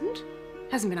 it wasn't.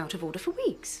 Hasn't been out of order for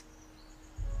weeks.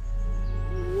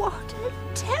 What a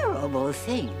terrible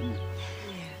thing.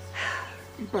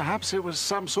 Perhaps it was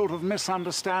some sort of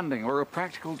misunderstanding or a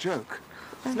practical joke.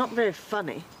 It's not very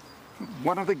funny.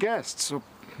 One of the guests, or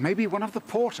maybe one of the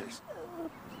porters.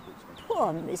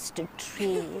 Poor Mr.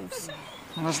 Treves.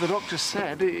 Well, as the doctor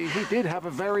said, he did have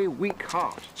a very weak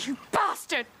heart. You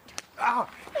bastard! Ah!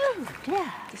 Oh,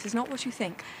 dear. This is not what you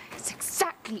think. It's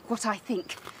exactly what I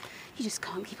think. You just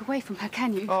can't keep away from her,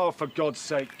 can you? Oh, for God's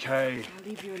sake, Kay. I'll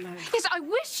leave you alone. Yes, I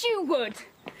wish you would.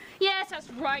 Yes,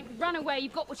 that's right. Run away.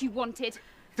 You've got what you wanted.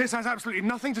 This has absolutely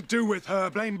nothing to do with her.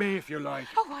 Blame me if you like.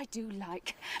 Oh, I do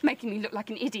like making me look like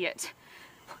an idiot.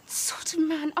 What sort of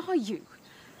man are you?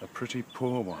 A pretty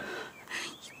poor one.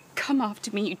 You come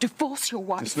after me, you divorce your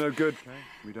wife. It's no good, Kay.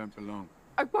 We don't belong.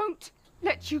 I won't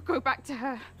let you go back to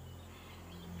her.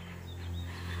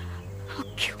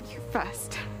 I'll kill you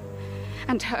first.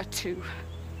 And her too.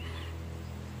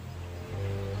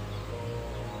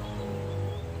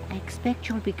 I expect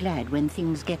you'll be glad when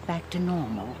things get back to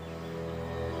normal.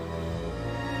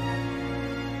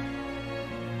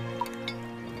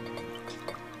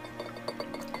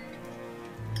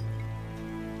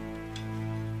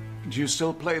 Do you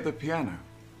still play the piano?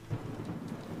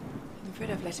 I'm afraid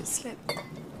I've let it slip.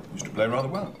 Used to play rather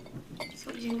well.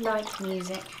 So you like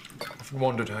music? Often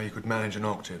wondered how you could manage an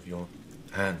octave. Your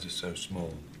hands are so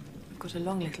small. I've got a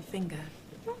long little finger.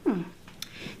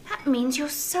 That means you're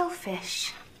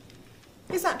selfish.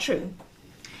 Is that true?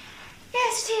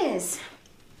 Yes, it is.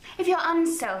 If you're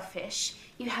unselfish,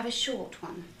 you have a short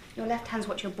one. Your left hand's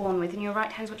what you're born with, and your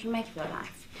right hand's what you make of your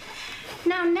life.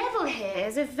 Now, Neville here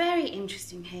is a very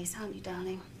interesting case, aren't you,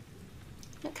 darling?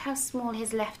 Look how small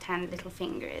his left-hand little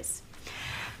finger is.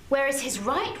 Whereas his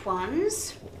right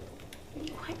one's really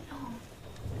quite long.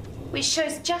 Which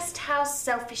shows just how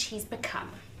selfish he's become.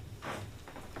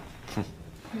 An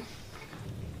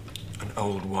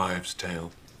old wives'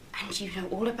 tale. And you know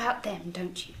all about them,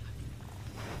 don't you?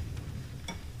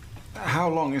 How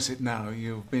long is it now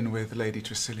you've been with Lady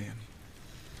Tressilian?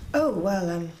 Oh,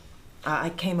 well, I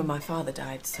came when my father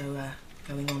died, so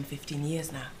going on 15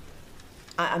 years now.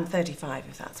 I'm 35,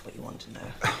 if that's what you want to know.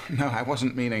 No, I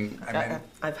wasn't meaning...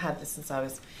 I've had this since I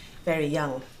was very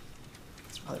young.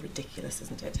 It's rather ridiculous,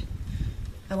 isn't it?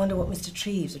 I wonder what Mr.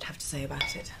 Treves would have to say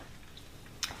about it.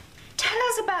 Tell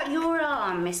us about your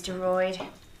arm, Mr. Royd.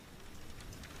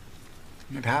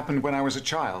 It happened when I was a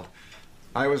child.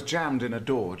 I was jammed in a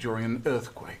door during an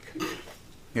earthquake.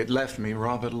 It left me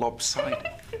rather lopsided.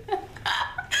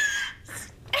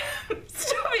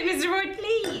 Stop it, Mr. Royd,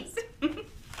 please.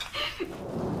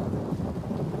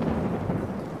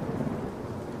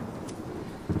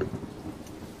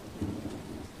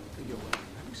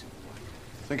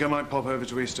 I think I might pop over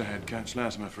to Easterhead, catch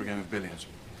Latimer for a game of billiards.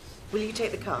 Will you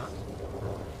take the car?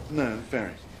 No, the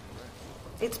ferry.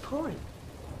 It's pouring.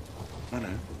 I know.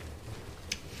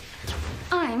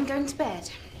 I'm going to bed.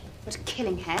 What a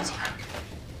killing head.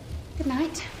 Good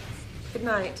night. Good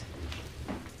night.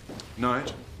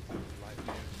 Night.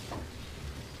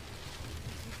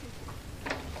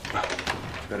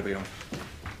 Better be on.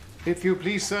 If you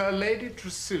please, sir, Lady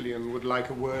Tressilian would like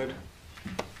a word.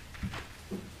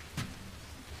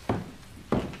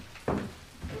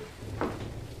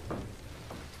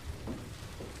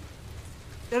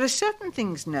 There are certain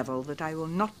things, Neville, that I will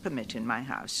not permit in my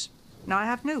house. Now, I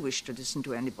have no wish to listen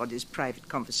to anybody's private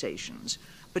conversations,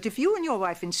 but if you and your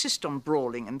wife insist on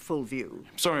brawling in full view...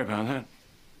 Sorry about that.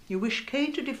 You wish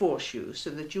Kay to divorce you so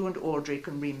that you and Audrey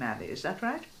can remarry, is that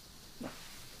right?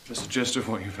 Just a gist of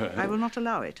what you've heard. I will not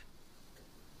allow it.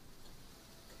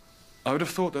 I would have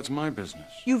thought that's my business.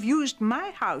 You've used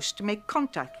my house to make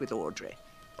contact with Audrey,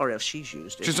 or else she's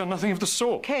used it. She's done nothing of the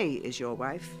sort. Kay is your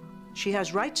wife. She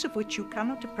has rights of which you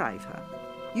cannot deprive her.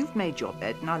 You've made your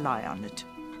bed, now lie on it.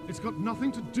 It's got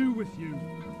nothing to do with you.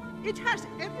 It has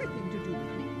everything to do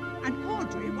with me. And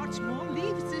Audrey, what's more,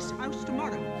 leaves this house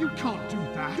tomorrow. You can't do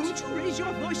that. Don't you raise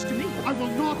your voice to me. I will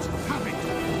not have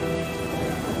it.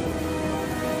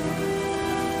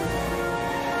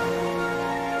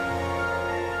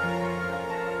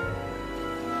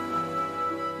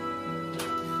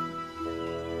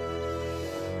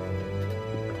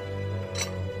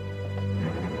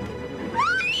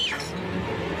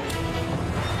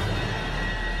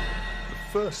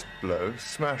 The first blow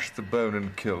smashed the bone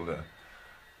and killed her.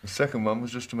 The second one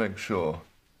was just to make sure.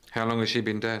 How long has she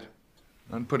been dead?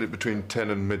 I'd put it between 10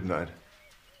 and midnight.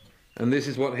 And this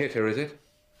is what hit her, is it?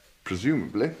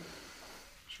 Presumably.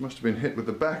 She must have been hit with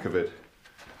the back of it.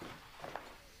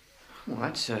 Well,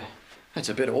 that's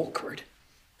a bit awkward.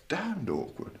 Damned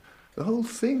awkward. The whole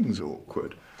thing's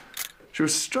awkward. She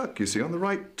was struck, you see, on the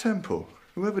right temple.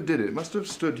 Whoever did it must have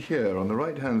stood here on the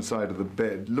right-hand side of the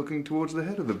bed, looking towards the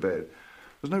head of the bed.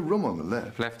 There's no room on the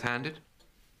left. Left-handed?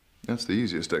 That's the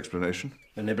easiest explanation.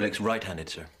 The Niblick's right-handed,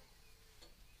 sir.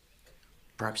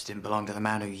 Perhaps it didn't belong to the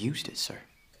man who used it, sir.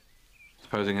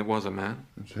 Supposing it was a man?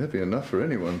 It's heavy enough for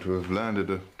anyone to have landed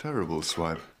a terrible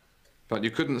swipe. But you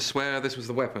couldn't swear this was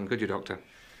the weapon, could you, Doctor?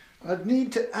 I'd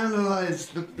need to analyse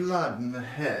the blood and the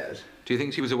head. Do you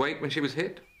think she was awake when she was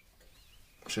hit?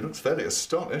 She looks fairly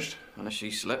astonished. Unless she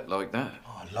slept like that.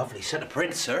 Oh, lovely set of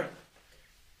prints, sir.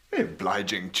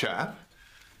 Obliging chap.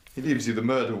 He leaves you the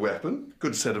murder weapon,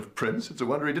 good set of prints. It's a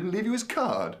wonder he didn't leave you his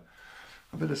card.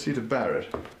 I'd better see to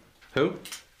Barrett. Who?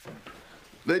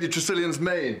 Lady Tressilian's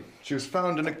maid. She was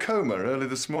found in a coma early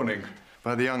this morning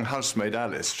by the young housemaid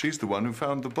Alice. She's the one who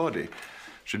found the body.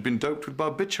 She'd been doped with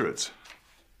barbiturates.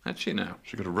 How'd she know?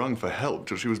 She got a rung for help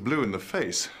till she was blue in the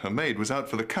face. Her maid was out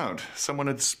for the count. Someone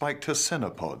had spiked her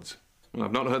cenopods. Well,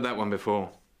 I've not heard that one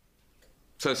before.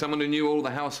 So someone who knew all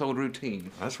the household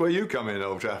routines. That's where you come in,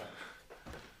 old chap.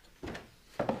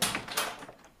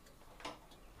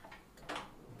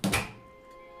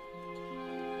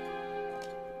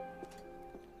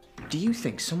 Do you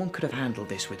think someone could have handled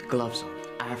this with gloves on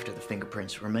after the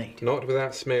fingerprints were made? Not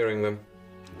without smearing them.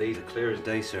 These are clear as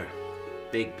day, sir.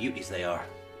 Big beauties they are.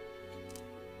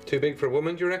 Too big for a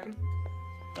woman, do you reckon?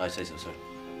 I say so, sir.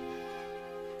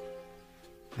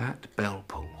 That bell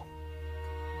pull.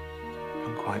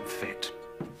 I'm quite fit.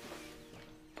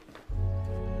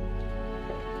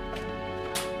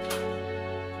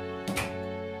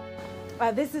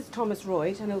 This is Thomas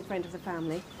Royd, an old friend of the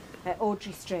family,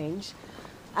 Audrey Strange.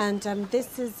 And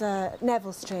this is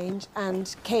Neville Strange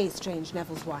and Kay Strange,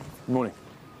 Neville's wife. Good morning.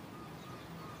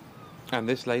 And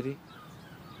this lady?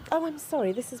 Oh, I'm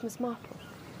sorry, this is Miss Marple.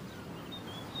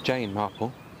 Jane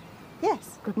Marple?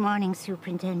 Yes. Good morning,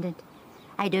 Superintendent.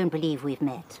 I don't believe we've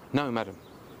met. No, madam.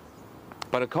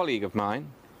 But a colleague of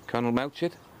mine, Colonel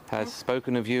Melchett, has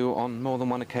spoken of you on more than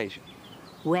one occasion.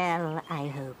 Well, I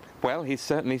hope. Well, he's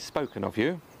certainly spoken of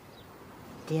you.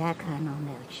 Dear Colonel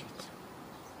Melchett.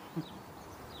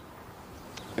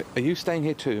 Are you staying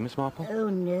here too, Miss Marple? Oh,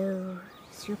 no.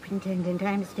 Superintendent,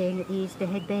 I'm staying at the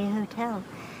Easterhead Bay Hotel.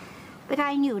 But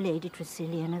I knew Lady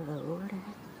Tressilian of old.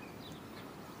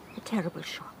 A terrible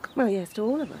shock. Well, yes, to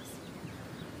all of us.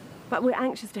 But we're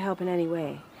anxious to help in any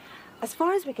way. As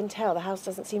far as we can tell, the house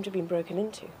doesn't seem to have been broken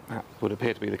into. That would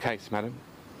appear to be the case, madam.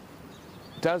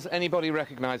 Does anybody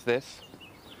recognise this?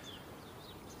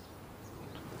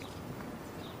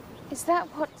 Is that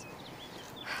what...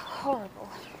 Horrible.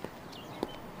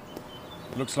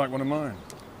 Looks like one of mine.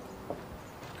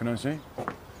 Can I see?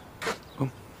 Oh.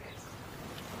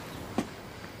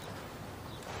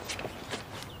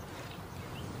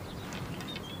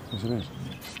 Yes, it is.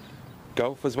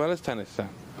 Golf as well as tennis, sir?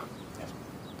 Yes.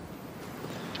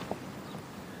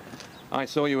 I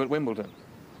saw you at Wimbledon.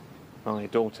 My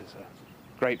daughter's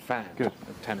a great fan of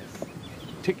tennis.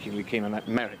 Particularly keen on that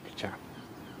Merrick chap.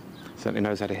 Certainly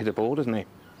knows how to hit a ball, doesn't he?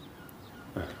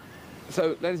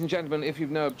 So, ladies and gentlemen, if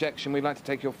you've no objection, we'd like to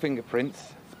take your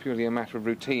fingerprints. It's purely a matter of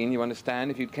routine, you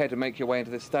understand. If you'd care to make your way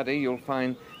into the study, you'll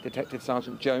find Detective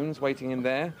Sergeant Jones waiting in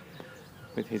there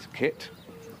with his kit.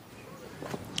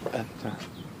 And,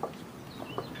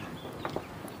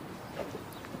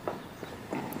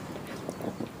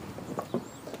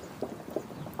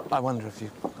 I wonder if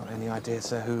you've got any idea,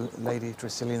 sir, who Lady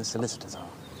Tresillian's solicitors are?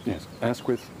 Yes,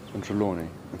 Asquith and Trelawney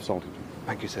of Salterton.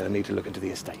 Thank you, sir. I need to look into the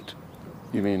estate.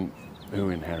 You mean who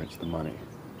inherits the money?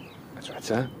 That's right,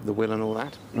 sir. The will and all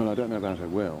that? Well, I don't know about her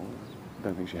will. I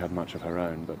don't think she had much of her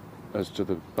own, but as to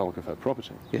the bulk of her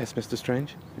property... Yes, Mr.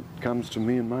 Strange? It comes to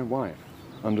me and my wife,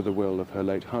 under the will of her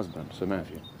late husband, Sir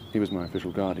Matthew. He was my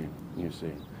official guardian, you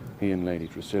see. He and Lady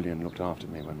Tresillian looked after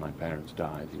me when my parents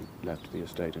died. He left the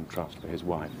estate in trust for his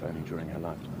wife only during her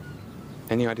lifetime.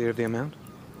 Any idea of the amount?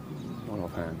 Not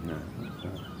offhand, no.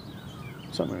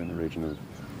 Somewhere in the region of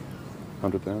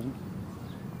 100,000.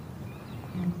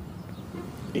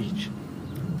 Each?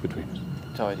 Between us.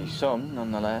 Tidy sum,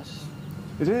 nonetheless.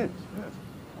 It is, yes.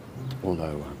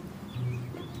 Although,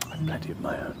 I've plenty of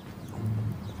my own.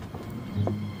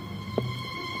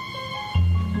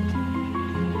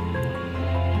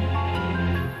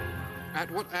 At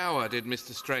what hour did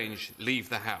Mr. Strange leave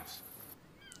the house?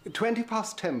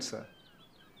 10:20, sir.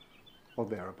 Or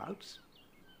thereabouts.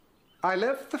 I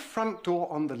left the front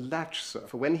door on the latch, sir,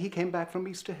 for when he came back from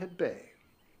Easterhead Bay.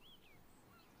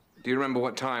 Do you remember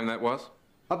what time that was?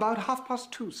 About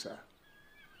 2:30, sir.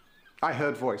 I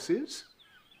heard voices,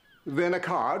 then a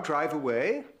car drive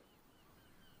away,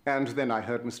 and then I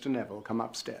heard Mr. Neville come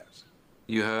upstairs.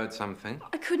 You heard something?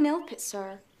 I couldn't help it,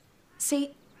 sir.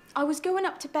 See, I was going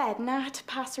up to bed and I had to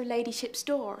pass her ladyship's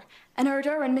door and heard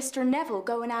her and Mr. Neville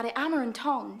going at it hammer and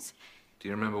tongs. Do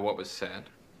you remember what was said?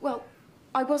 Well,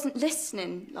 I wasn't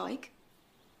listening, like.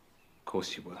 Of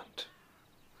course you weren't.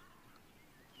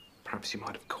 Perhaps you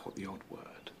might have caught the odd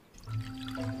word.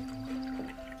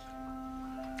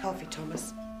 Coffee,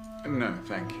 Thomas. No,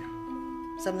 thank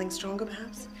you. Something stronger,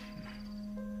 perhaps?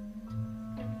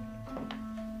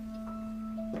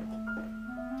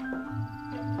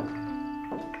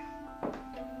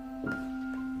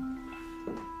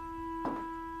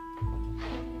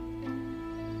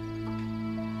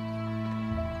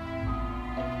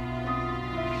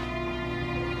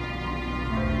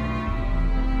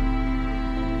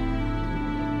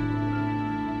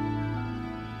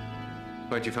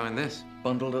 Where'd you find this?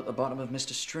 Bundled at the bottom of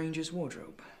Mr. Strange's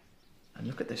wardrobe. And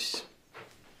look at this.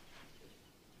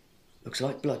 Looks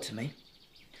like blood to me.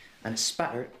 And it's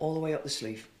spattered all the way up the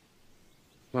sleeve.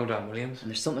 Well done, Williams.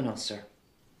 And there's something else, sir.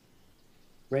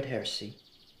 Red hairs, see?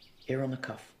 Here on the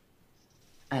cuff.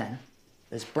 And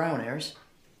there's brown hairs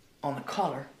on the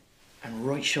collar and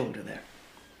right shoulder there.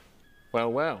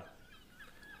 Well, well.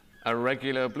 A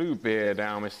regular Bluebeard,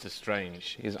 our Mr.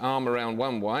 Strange. His arm around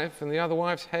one wife and the other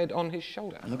wife's head on his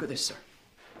shoulder. And look at this, sir.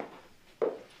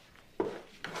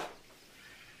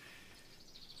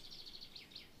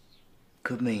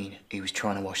 Could mean he was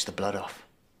trying to wash the blood off.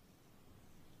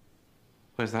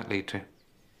 Where's that lead to?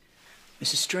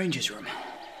 Mrs. Strange's room.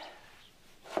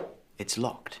 It's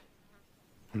locked.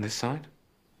 On this side?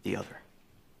 The other.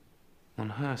 On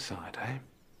her side, eh?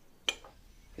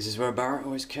 This is where Barrett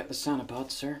always kept the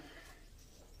Sanopods, sir.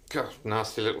 God,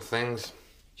 nasty little things.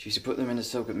 She used to put them in the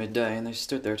soak at midday and they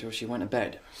stood there till she went to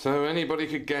bed. So anybody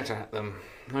could get at them.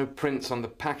 No prints on the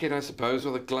packet, I suppose,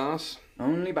 or the glass?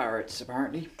 Only Barrett's,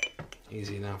 apparently.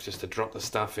 Easy enough just to drop the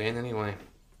stuff in, anyway.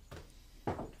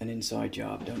 An inside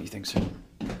job, don't you think, sir?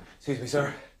 Excuse me,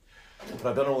 sir. But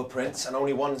I've done all the prints and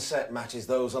only one set matches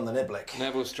those on the niblick.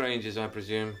 Neville Strange's, I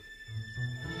presume.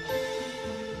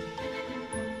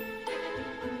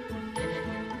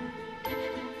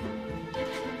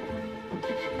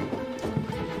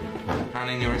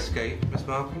 Planning your escape, Miss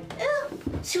Marple?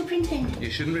 Superintendent. You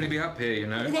shouldn't really be up here, you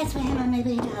know. That's why I'm on my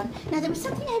way down. Now, there was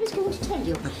something I was going to tell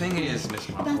you. The thing is, Miss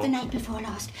Marple... About the night before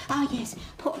last. Ah, yes,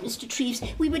 poor Mr. Treves.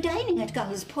 We were dining at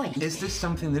Gull's Point. Is this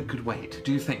something that could wait,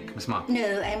 do you think, Miss Marple?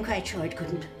 No, I'm quite sure it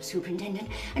couldn't, Superintendent.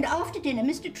 And after dinner,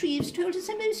 Mr. Treves told us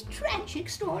a most tragic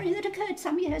story that occurred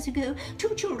some years ago.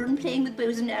 2 children playing with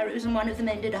bows and arrows, and one of them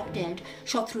ended up dead,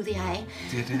 shot through the eye.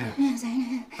 Dear, dear. Yes, I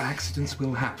know. Accidents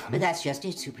will happen. But that's just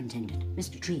it, Superintendent.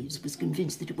 Mr. Treves was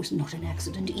convinced that it was not an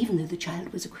accident, even though the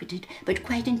child was acquitted, but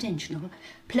quite intentional,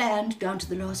 planned down to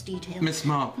the last detail. Miss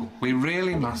Marple, we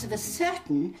really Because of a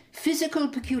certain physical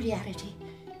peculiarity.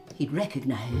 He'd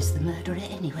recognise the murderer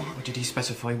anywhere. Did he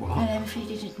specify what? I'm afraid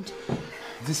he didn't.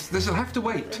 This'll have to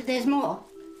wait. There's more.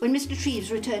 When Mr.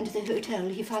 Treves returned to the hotel,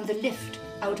 he found the lift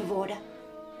out of order.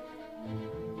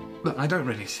 Look, I don't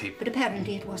really see... But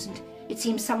apparently it wasn't. It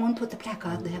seems someone put the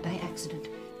placard there by accident.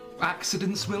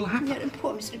 Accidents will happen. Yeah, and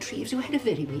poor Mr. Treves, who had a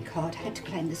very weak heart, had to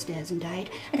climb the stairs and died.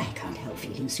 And I can't help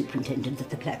feeling, Superintendent, that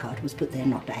the placard was put there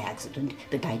not by accident,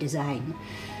 but by design.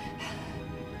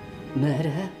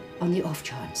 Murder on the off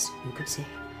chance, you could say.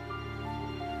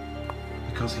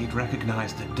 Because he'd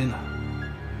recognised at dinner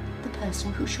the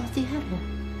person who shot the arrow.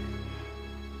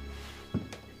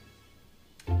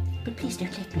 But please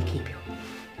don't let me keep you.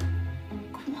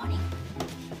 Good morning.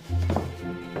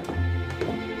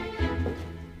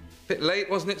 Bit late,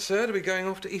 wasn't it, sir, to be going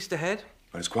off to Easter Head?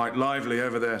 Well, it's quite lively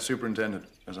over there, Superintendent,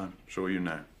 as I'm sure you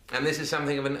know. And this is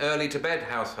something of an early-to-bed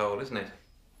household, isn't it?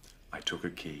 I took a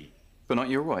key. But not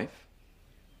your wife?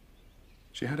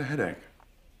 She had a headache.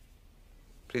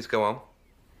 Please go on.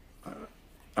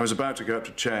 I was about to go up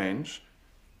to change.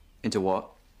 Into what?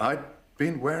 I'd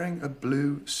been wearing a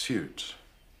blue suit.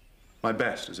 My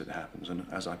best, as it happens, and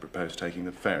as I proposed taking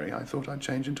the ferry, I thought I'd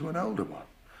change into an older one.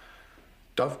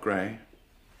 Dove grey,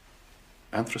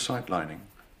 anthracite lining,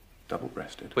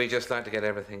 double-breasted. We just like to get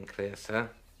everything clear, sir.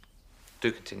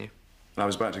 Do continue. I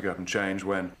was about to go up and change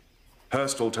when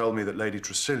Hurstel told me that Lady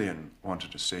Tressilian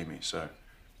wanted to see me, so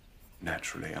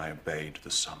naturally I obeyed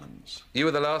the summons. You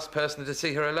were the last person to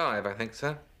see her alive, I think,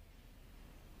 sir?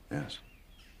 Yes.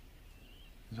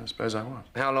 I suppose I was.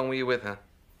 How long were you with her?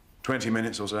 20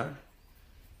 minutes or so.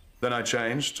 Then I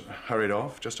changed, hurried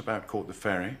off, just about caught the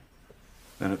ferry.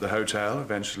 Then at the hotel,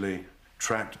 eventually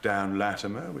tracked down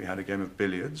Latimer. We had a game of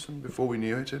billiards, and before we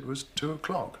knew it, it was 2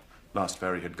 o'clock. Last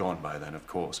ferry had gone by then, of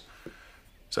course.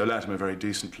 So Latimer very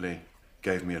decently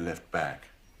gave me a lift back.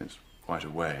 It's quite a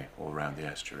way all round the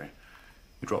estuary.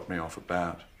 He dropped me off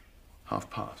about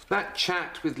past. That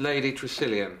chat with Lady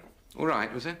Tressilian, all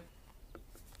right, was it?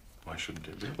 Why shouldn't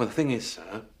it be? Well, the thing is,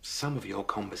 sir, some of your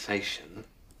conversation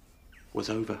was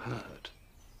overheard.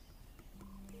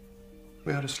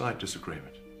 We had a slight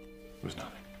disagreement. It was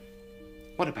nothing.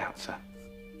 What about, sir?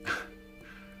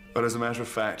 But as a matter of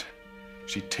fact,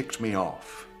 she ticked me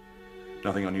off.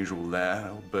 Nothing unusual there.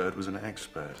 Old Bird was an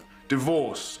expert.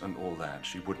 Divorce and all that.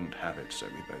 She wouldn't have it, so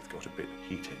we both got a bit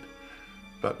heated.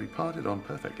 But we parted on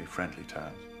perfectly friendly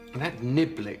terms. And that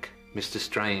niblick, Mr.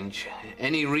 Strange,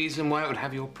 any reason why it would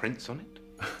have your prints on it?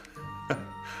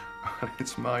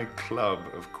 It's my club.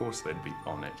 Of course they'd be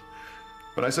on it.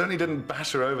 But I certainly didn't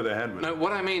bash her over the head with it. No,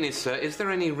 what I mean is, sir, is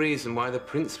there any reason why the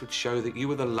prints would show that you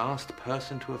were the last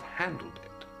person to have handled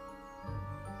it?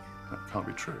 That can't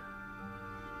be true.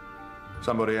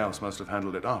 Somebody else must have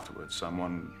handled it afterwards.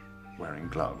 Someone wearing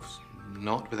gloves.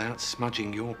 Not without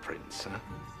smudging your prints, sir.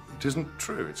 It isn't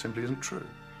true. It simply isn't true.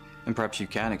 And perhaps you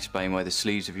can explain why the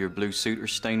sleeves of your blue suit are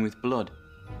stained with blood.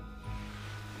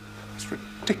 It's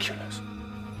ridiculous.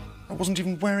 I wasn't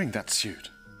even wearing that suit.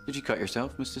 Did you cut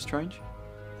yourself, Mr. Strange?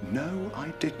 No, I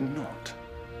did not.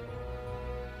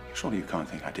 Surely you can't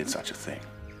think I did such a thing.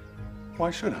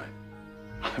 Why should I?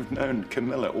 I've known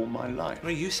Camilla all my life.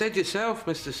 Well, you said yourself,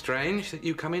 Mr. Strange, that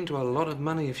you come into a lot of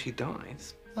money if she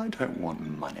dies. I don't want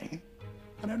money.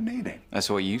 I don't need it. That's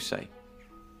what you say.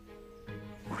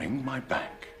 Ring my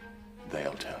bank.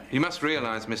 They'll tell you. You must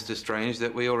realize, Mr. Strange,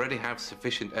 that we already have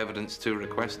sufficient evidence to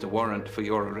request a warrant for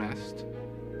your arrest.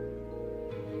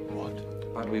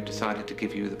 What? But we've decided to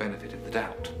give you the benefit of the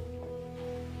doubt.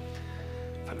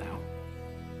 For now.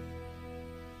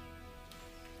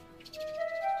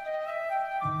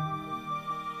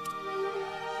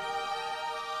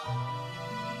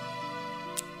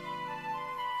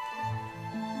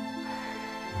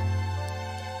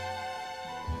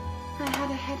 I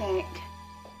had a headache,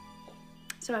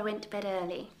 so I went to bed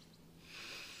early.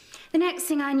 The next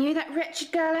thing I knew, that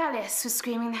wretched girl Alice was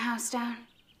screaming the house down.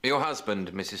 Your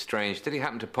husband, Mrs. Strange, did he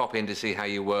happen to pop in to see how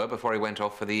you were before he went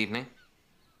off for the evening?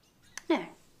 No.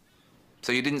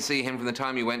 So you didn't see him from the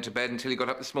time you went to bed until he got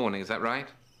up this morning, is that right?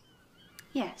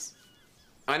 Yes.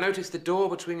 I noticed the door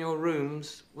between your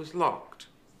rooms was locked.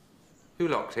 Who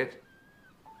locked it?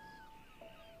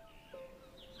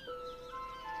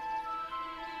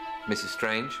 Mrs.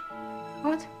 Strange?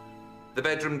 What? The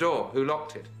bedroom door. Who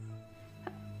locked it?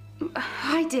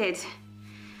 I did.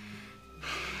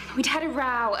 We'd had a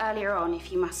row earlier on,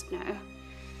 if you must know.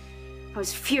 I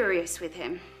was furious with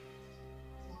him.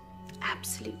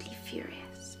 Absolutely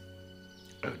furious.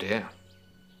 Oh, dear.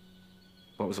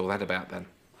 What was all that about, then?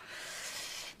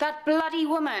 That bloody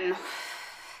woman.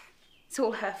 It's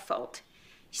all her fault.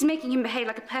 She's making him behave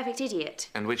like a perfect idiot.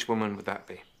 And which woman would that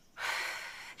be?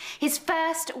 His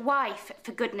first wife,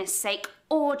 for goodness sake,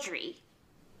 Audrey.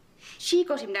 She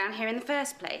got him down here in the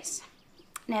first place.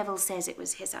 Neville says it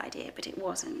was his idea, but it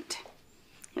wasn't.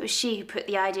 It was she who put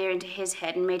the idea into his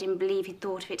head and made him believe he'd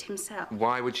thought of it himself.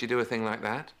 Why would she do a thing like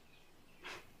that?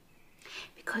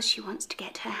 Because she wants to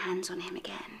get her hands on him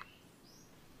again.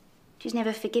 She's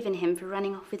never forgiven him for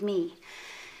running off with me.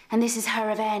 And this is her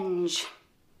revenge.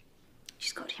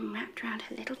 She's got him wrapped around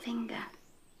her little finger.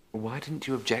 Why didn't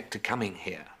you object to coming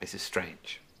here, Mrs.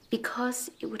 Strange? Because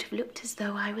it would have looked as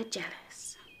though I were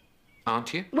jealous.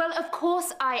 Aren't you? Well, of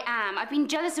course I am. I've been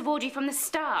jealous of Audrey from the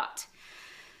start.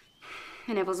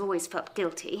 And Neville's always felt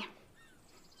guilty.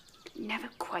 Could never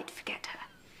quite forget her.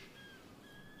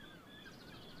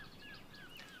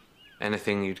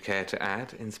 Anything you'd care to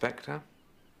add, Inspector?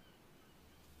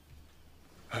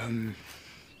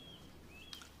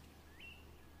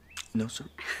 No, sir.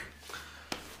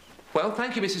 Well,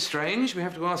 thank you, Mrs. Strange. We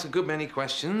have to ask a good many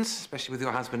questions, especially with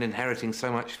your husband inheriting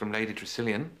so much from Lady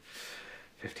Tressilian.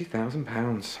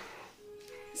 £50,000.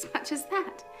 As much as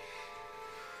that?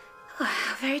 Oh,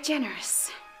 how very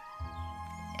generous.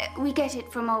 We get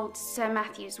it from old Sir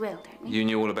Matthew's will, don't we? You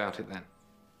knew all about it then?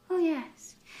 Oh,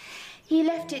 yes. He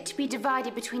left it to be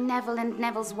divided between Neville and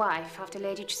Neville's wife after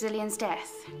Lady Tressilian's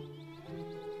death.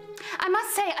 I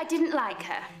must say I didn't like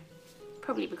her.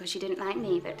 Probably because she didn't like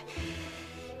me, but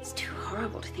it's too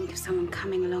horrible to think of someone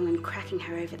coming along and cracking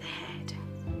her over the head.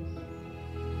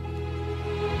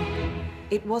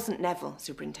 It wasn't Neville,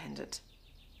 Superintendent.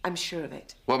 I'm sure of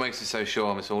it. What makes you so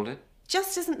sure, Miss Alden?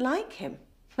 Just doesn't like him.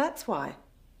 That's why.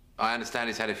 I understand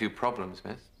he's had a few problems,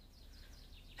 miss.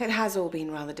 It has all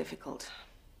been rather difficult.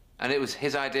 And it was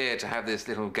his idea to have this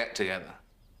little get-together.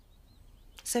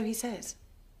 So he says.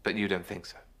 But you don't think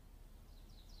so?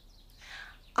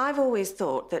 I've always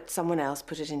thought that someone else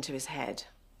put it into his head.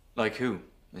 Like who,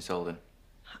 Miss Alden?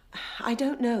 I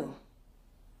don't know.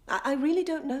 I really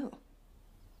don't know.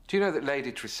 Do you know that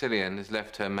Lady Tressilian has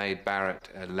left her maid Barrett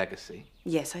a legacy?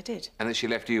 Yes, I did. And that she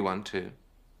left you one too?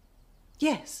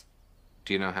 Yes.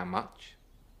 Do you know how much?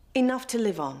 Enough to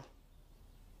live on.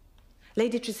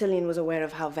 Lady Tressilian was aware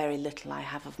of how very little I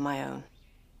have of my own.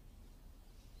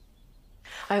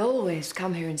 I always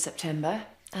come here in September,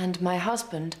 and my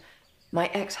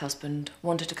ex-husband,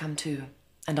 wanted to come too,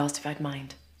 and asked if I'd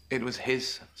mind. It was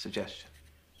his suggestion?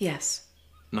 Yes.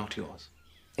 Not yours?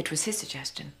 It was his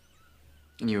suggestion.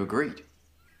 And you agreed?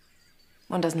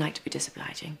 One doesn't like to be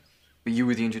disobliging. But you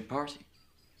were the injured party?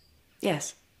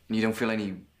 Yes. And you don't feel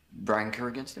any rancor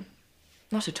against him?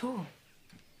 Not at all.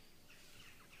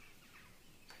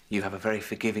 You have a very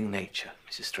forgiving nature,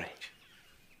 Mrs. Strange.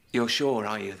 You're sure,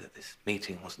 are you, that this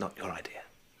meeting was not your idea?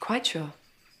 Quite sure.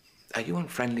 Are you on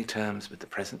friendly terms with the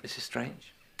present Mrs.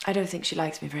 Strange? I don't think she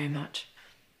likes me very much.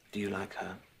 Do you like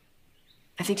her?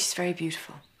 I think she's very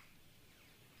beautiful.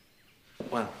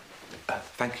 Well,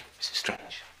 thank you, Mrs.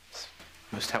 Strange. It's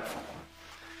most helpful.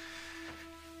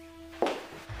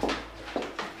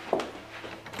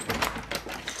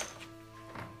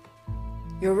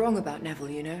 You're wrong about Neville,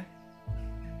 you know.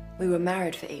 We were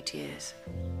married for 8 years.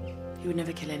 He would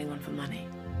never kill anyone for money.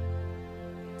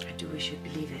 I do wish you'd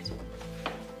believe it.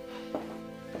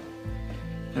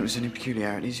 Notice any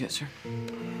peculiarities yet, sir?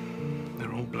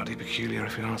 They're all bloody peculiar,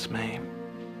 if you ask me.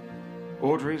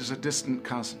 Audrey's a distant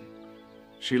cousin.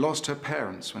 She lost her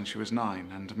parents when she was 9,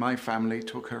 and my family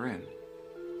took her in.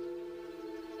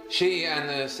 She and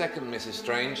the second Mrs.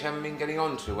 Strange haven't been getting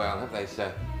on too well, have they,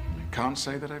 sir? I can't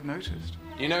say that I've noticed.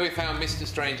 You know we found Mr.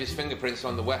 Strange's fingerprints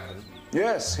on the weapon?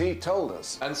 Yes, he told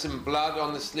us. And some blood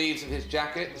on the sleeves of his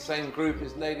jacket, the same group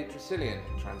as Lady Tressilian,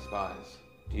 it transpires.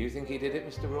 Do you think he did it,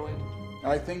 Mr. Royd?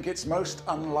 I think it's most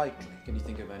unlikely. Can you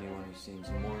think of anyone who seems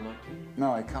more likely?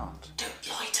 No, I can't.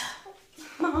 Don't loiter.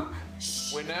 Mom.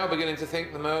 We're now beginning to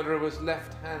think the murderer was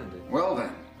left-handed. Well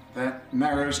then, that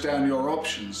narrows down your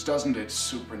options, doesn't it,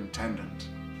 Superintendent?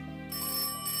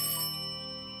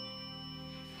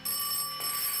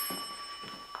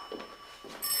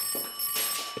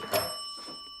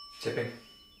 Tipping.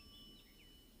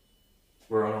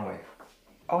 We're on our way.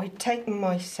 I taken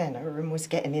my senner and was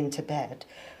getting into bed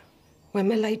when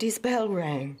my lady's bell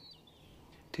rang.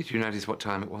 Did you notice what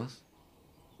time it was?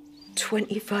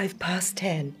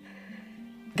 10:25.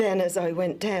 Then, as I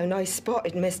went down, I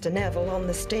spotted Mr. Neville on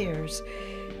the stairs.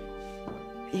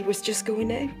 He was just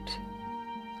going out.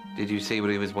 Did you see what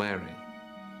he was wearing?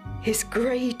 His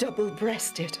grey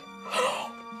double-breasted.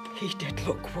 He did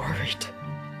look worried.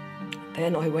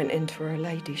 Then I went into her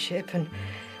ladyship and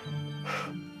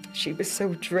she was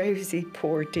so drowsy,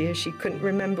 poor dear, she couldn't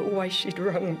remember why she'd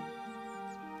rung.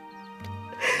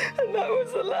 And that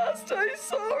was the last I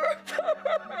saw her.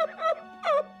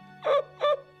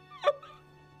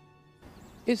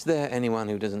 Is there anyone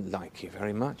who doesn't like you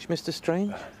very much, Mr.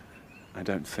 Strange? I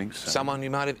don't think so. Someone you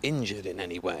might have injured in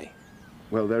any way?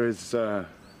 Well, there is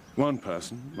one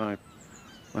person, my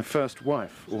first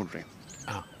wife, Audrey.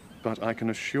 Oh. But I can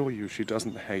assure you she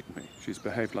doesn't hate me. She's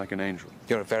behaved like an angel.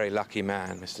 You're a very lucky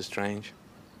man, Mr. Strange.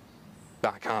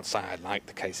 I can't say I like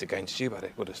the case against you, but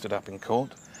it would have stood up in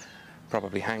court.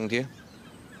 Probably hanged you.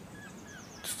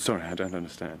 Sorry, I don't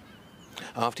understand.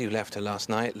 After you left her last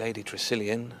night, Lady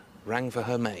Tressilian rang for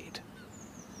her maid.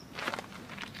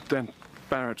 Then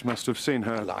Barrett must have seen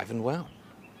her... Alive and well.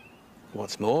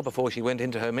 What's more, before she went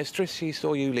into her mistress, she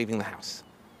saw you leaving the house.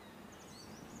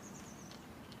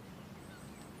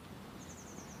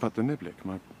 But the niblick,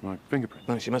 my fingerprint.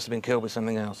 No, she must have been killed with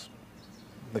something else.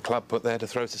 The club put there to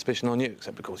throw suspicion on you,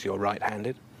 except of course you're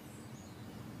right-handed.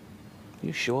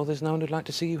 You sure there's no one who'd like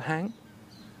to see you hang?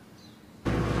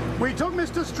 We took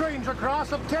Mr. Strange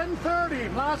across at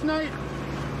 10:30 last night.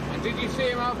 And did you see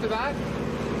him after that?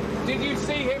 Did you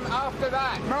see him after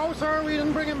that? No, sir, we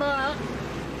didn't bring him back.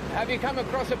 Have you come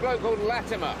across a bloke called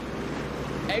Latimer?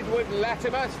 Edward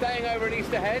Latimer, staying over at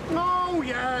Easterhead? Oh,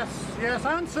 yes,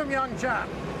 handsome young chap.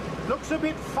 Looks a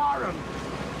bit foreign.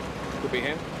 Could be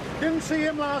him. Didn't see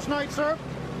him last night, sir.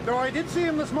 Though I did see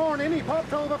him this morning. He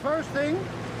popped over first thing.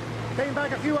 Came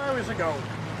back a few hours ago.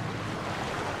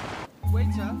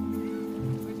 Waiter.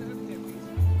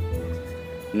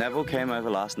 Neville came over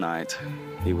last night.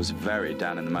 He was very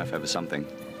down in the mouth over something.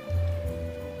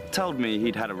 Told me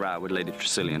he'd had a row with Lady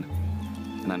Tressilian.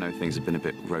 And I know things have been a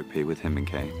bit ropey with him and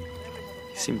Kay.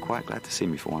 He seemed quite glad to see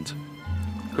me for once.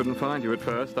 Couldn't find you at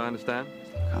first, I understand.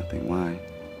 Can't think why.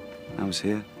 I was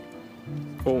here.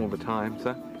 All the time,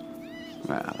 sir?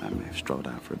 Well, I may have strolled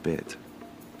out for a bit.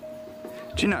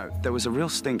 Do you know, there was a real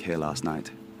stink here last night.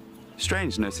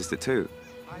 Strange noticed it too.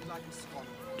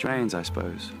 Drains, I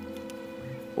suppose.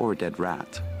 Or a dead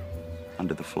rat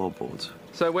under the floorboards.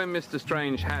 So when Mr.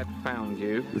 Strange had found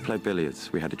you... We played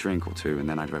billiards, we had a drink or two, and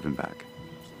then I drove him back.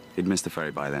 He'd missed the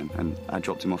ferry by then, and I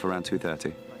dropped him off around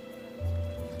 2:30.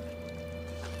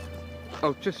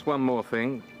 Oh, just one more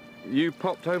thing. You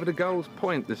popped over to Gull's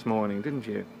Point this morning, didn't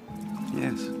you?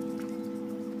 Yes.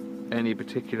 Any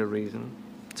particular reason?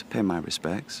 To pay my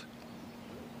respects.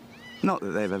 Not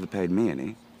that they've ever paid me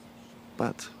any,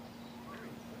 but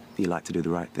you like to do the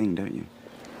right thing, don't you?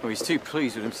 Well, he's too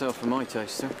pleased with himself for my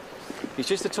taste, sir. He's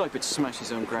just the type who'd smash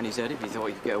his own granny's head if he thought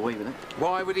he could get away with it.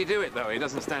 Why would he do it, though? He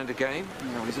doesn't stand a game.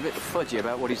 No, he's a bit fudgy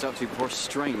about what he's up to before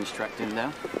Strange tracked him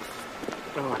down.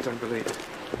 Oh, I don't believe it.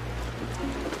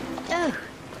 Oh,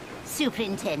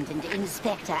 Superintendent,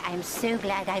 Inspector, I'm so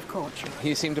glad I've caught you.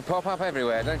 You seem to pop up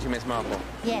everywhere, don't you, Miss Marple?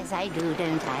 Yes, I do,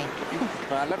 don't I?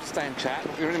 Well, I'd love to stay and chat,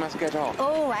 but we really must get off.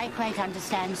 Oh, I quite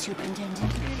understand,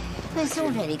 Superintendent. It's all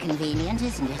very convenient,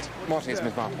 isn't it? What is,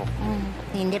 Miss Marple?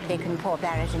 The niblick and poor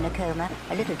Barrett in a coma.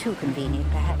 A little too convenient,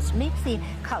 perhaps. Makes the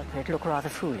culprit look rather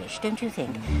foolish, don't you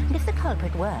think? And if the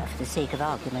culprit were, for the sake of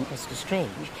argument, Mr.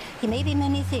 Strange, he may be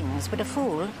many things, but a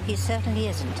fool he certainly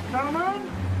isn't.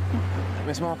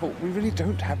 Miss Marple, we really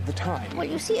don't have the time. Well,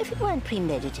 you see, if it weren't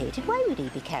premeditated, why would he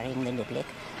be carrying the niblick?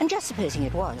 And just supposing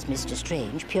it was Mr.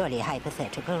 Strange, purely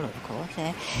hypothetical, of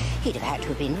course, he'd have had to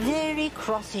have been very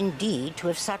cross indeed to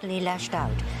have suddenly lashed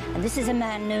out. And this is a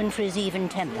man known for his even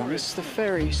temper. It's the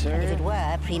ferry, sir. And if it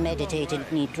were premeditated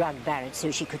and he drugged Barrett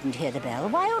so she couldn't hear the bell,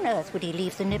 why on earth would he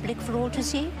leave the niblick for all to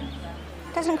see?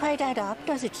 Doesn't quite add up,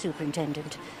 does it,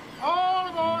 Superintendent? All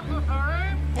aboard the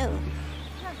ferry! Oh.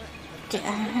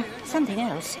 Something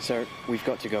else. Sir, we've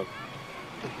got to go.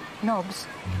 Knobs.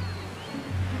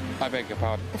 I beg your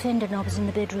pardon? The fender knobs in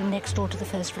the bedroom next door to the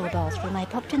first floor bathroom. I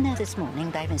popped in there this morning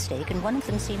by mistake, and one of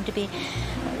them seemed to be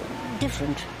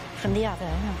different from the other.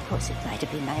 Of course, it might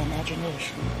have been my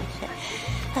imagination.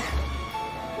 But,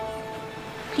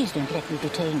 please don't let me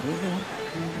detain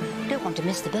you. You don't want to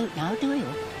miss the boat now, do you?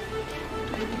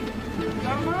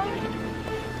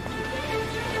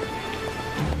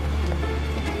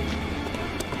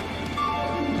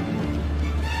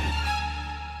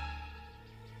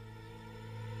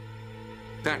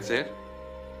 That's it.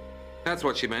 That's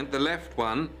what she meant. The left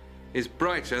one is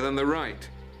brighter than the right.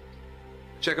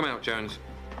 Check them out, Jones.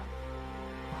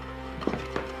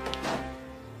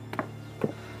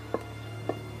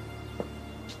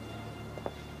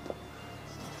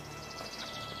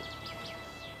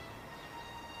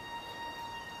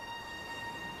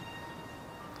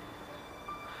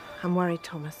 I'm worried,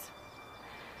 Thomas.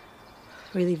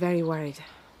 Really very worried.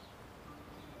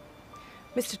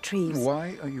 Mr. Treves...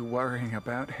 Why are you worrying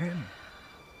about him?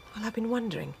 Well, I've been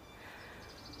wondering.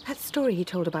 That story he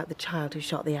told about the child who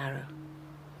shot the arrow.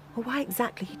 Well, why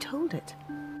exactly he told it?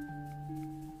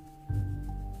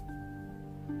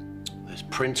 There's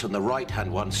prints on the right-hand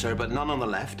one, sir, but none on the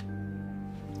left.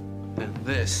 Then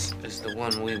this is the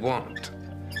one we want.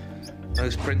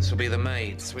 Those prints will be the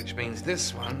maid's, which means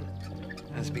this one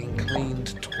has been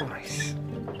cleaned twice.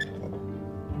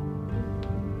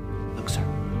 Look, sir.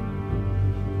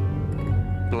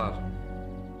 Blood.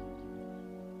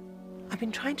 I've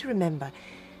been trying to remember.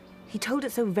 He told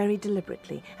it so very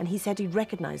deliberately, and he said he'd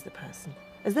recognize the person,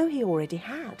 as though he already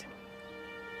had.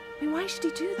 I mean, why should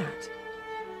he do that?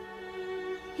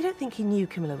 You don't think he knew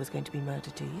Camilla was going to be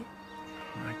murdered, do you?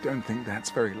 I don't think that's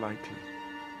very likely.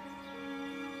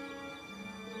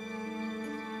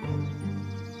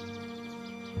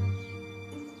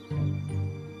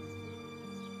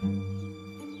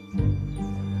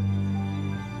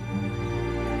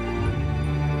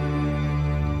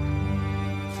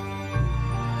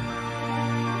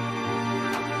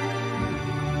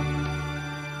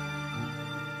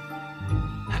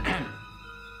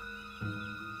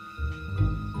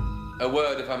 A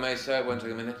word, if I may, sir. It won't take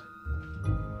a minute.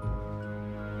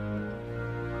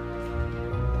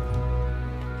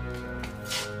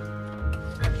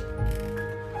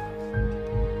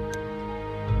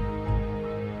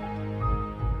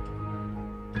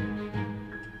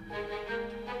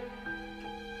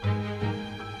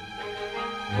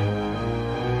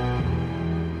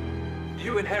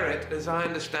 You inherit, as I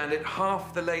understand it,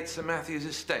 half the late Sir Matthew's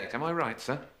estate. Am I right,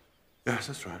 sir? Yes,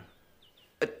 that's right.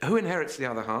 Who inherits the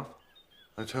other half?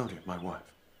 I told you, my wife.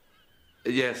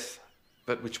 Yes,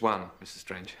 but which one, Mr.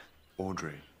 Strange?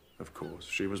 Audrey, of course.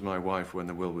 She was my wife when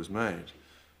the will was made.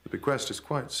 The bequest is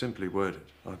quite simply worded.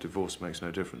 Our divorce makes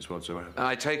no difference whatsoever.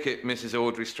 I take it Mrs.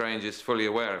 Audrey Strange is fully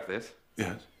aware of this?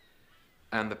 Yes.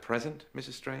 And the present,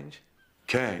 Mrs. Strange?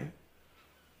 Kay?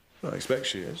 I expect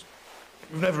she is.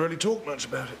 We've never really talked much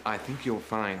about it. I think you'll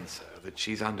find, sir, that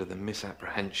she's under the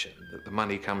misapprehension that the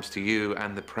money comes to you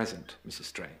and the present, Mrs.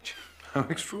 Strange. How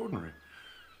extraordinary.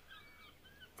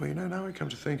 Well, you know, now I come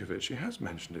to think of it, she has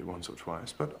mentioned it once or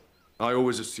twice, but I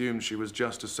always assumed she was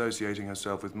just associating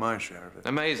herself with my share of it.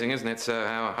 Amazing, isn't it, sir,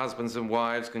 how husbands and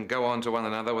wives can go on to one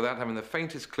another without having the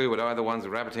faintest clue what either one's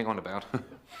rabbiting on about.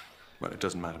 Well, it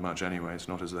doesn't matter much anyway. It's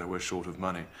not as though we're short of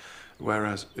money.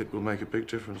 Whereas it will make a big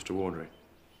difference to Audrey.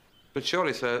 But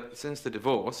surely, sir, since the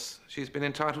divorce, she's been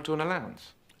entitled to an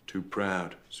allowance. Too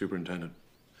proud, Superintendent.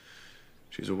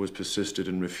 She's always persisted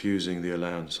in refusing the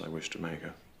allowance I wish to make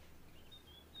her.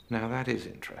 Now, that is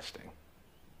interesting.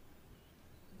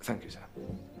 Thank you, sir.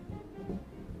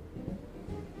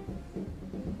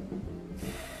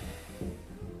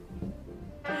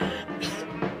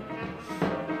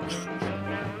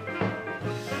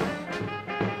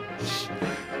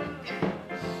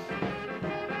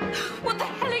 What the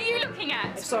hell are you looking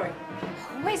at? Sorry.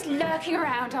 Always lurking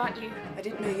around, aren't you? I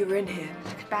didn't know you were in here.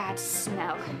 Like a bad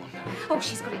smell. Oh,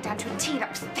 she's got it down to a T,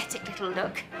 that pathetic little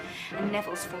look. And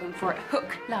Neville's fallen for it,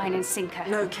 hook, line and sinker.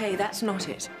 No, Kay, that's not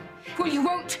it. Well, you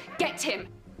won't get him.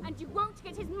 And you won't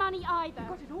get his money either. You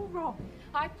got it all wrong.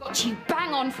 I've got you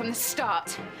bang on from the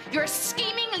start. You're a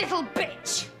scheming little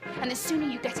bitch. And the sooner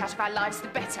you get out of our lives, the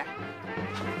better.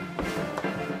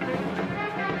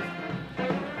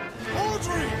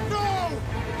 Audrey, no!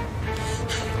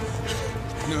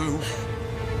 No,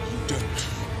 you don't.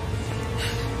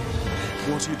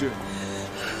 What are you doing?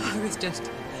 I was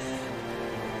just...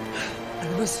 I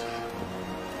was...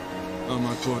 Oh,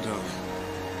 my poor darling.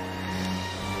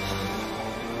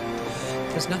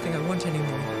 There's nothing I want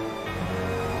anymore.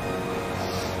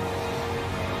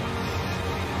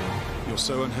 You're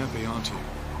so unhappy, aren't you?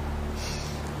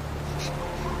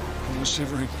 You're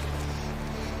shivering.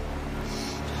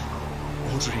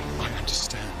 Audrey, I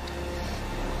understand.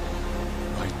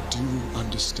 I do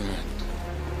understand.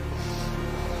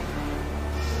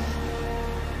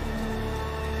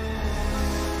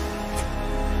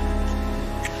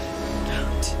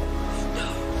 Don't. No.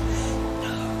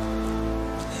 No.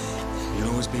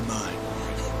 You'll always be mine.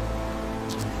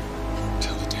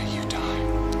 Till the day you die.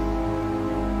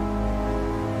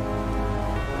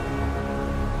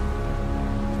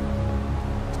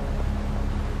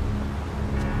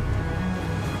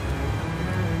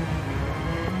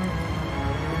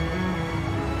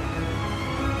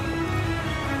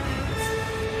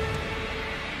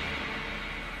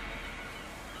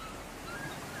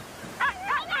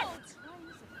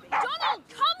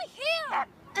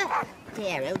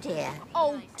 dear, oh dear.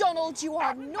 Oh, Donald, you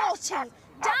are naughty.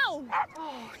 Down!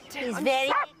 Oh, dear. He's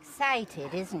very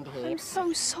excited, isn't he? I'm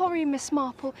so sorry, Miss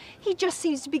Marple. He just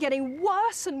seems to be getting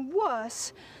worse and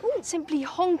worse. Simply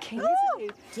honking, isn't he?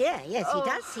 Dear, yes, he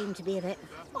does seem to be a bit...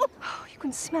 Oh, you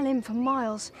can smell him for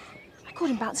miles. I caught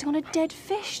him bouncing on a dead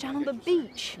fish down on the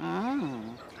beach.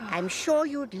 I'm sure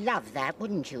you'd love that,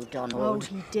 wouldn't you, Donald?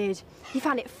 Oh, he did. He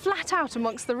found it flat out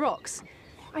amongst the rocks.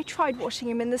 I tried washing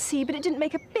him in the sea, but it didn't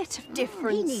make a bit of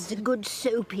difference. He needs a good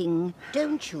soaping,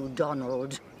 don't you,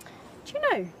 Donald? Do you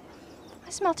know, I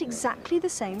smelt exactly the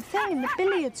same thing in the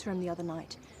billiards room the other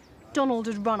night. Donald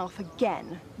had run off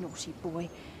again, naughty boy.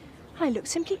 And I looked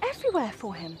simply everywhere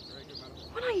for him.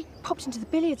 When I popped into the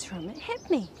billiards room, it hit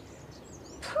me.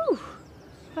 Phew!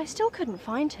 I still couldn't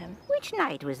find him. Which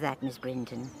night was that, Miss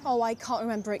Brinton? Oh, I can't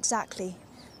remember exactly.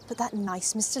 But that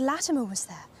nice Mr. Latimer was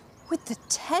there, with the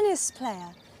tennis player.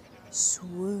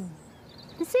 Swoon.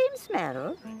 The same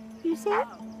smell, you said?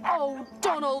 Oh,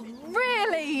 Donald,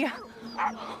 really?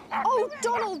 Oh,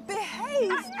 Donald,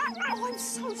 behave! Oh, I'm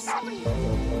so sorry.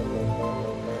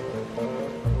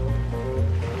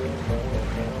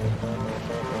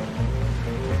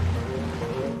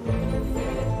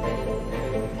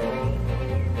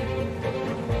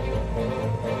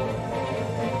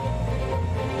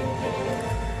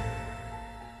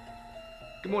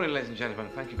 Good morning, ladies and gentlemen.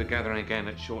 Thank you for gathering again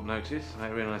at short notice. I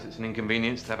realise it's an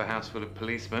inconvenience to have a house full of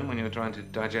policemen when you're trying to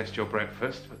digest your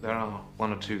breakfast, but there are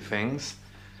one or two things.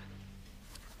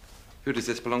 Who does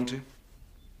this belong to?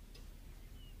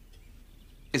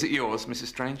 Is it yours, Mrs.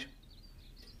 Strange?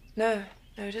 No,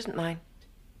 it isn't mine.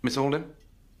 Miss Alden?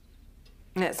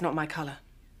 No, it's not my colour.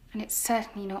 And it's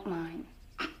certainly not mine.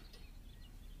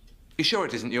 You sure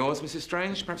it isn't yours, Mrs.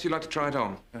 Strange? Perhaps you'd like to try it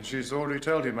on. And she's already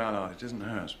told you, Mallard, it isn't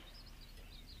hers.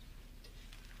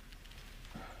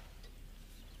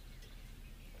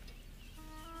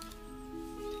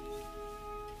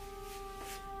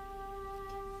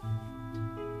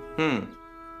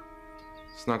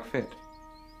 Snug fit.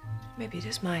 Maybe it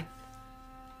is mine.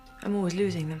 I'm always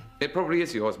losing them. It probably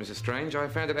is yours, Mrs. Strange. I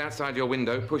found it outside your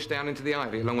window, pushed down into the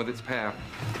ivy along with its pair.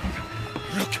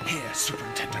 Look here,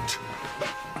 Superintendent.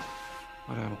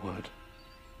 Not a word.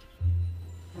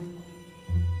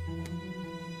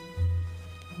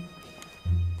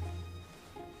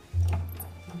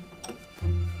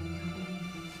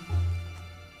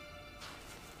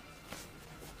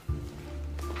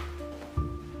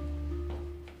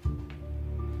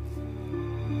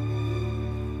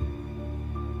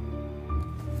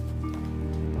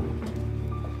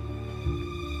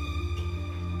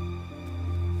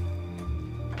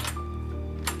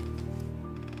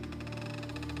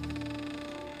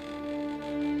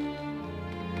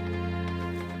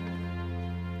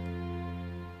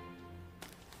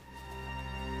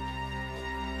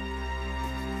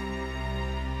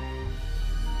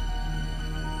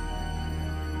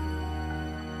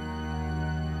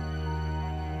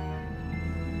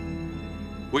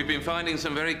 We've been finding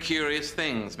some very curious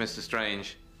things, Mr.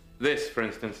 Strange. This, for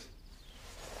instance.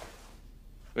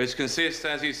 Which consists,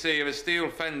 as you see, of a steel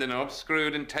fender knob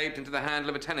screwed and taped into the handle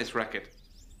of a tennis racket.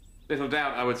 Little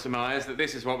doubt, I would surmise, that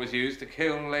this is what was used to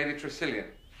kill Lady Tressilian.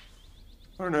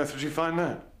 Where on earth did you find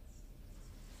that?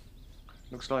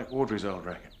 Looks like Audrey's old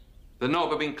racket. The knob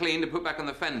had been cleaned and put back on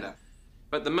the fender.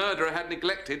 But the murderer had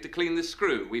neglected to clean the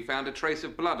screw. We found a trace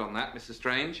of blood on that, Mr.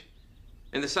 Strange.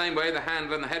 In the same way, the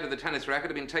handle and the head of the tennis racket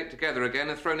had been taped together again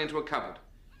and thrown into a cupboard,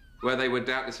 where they would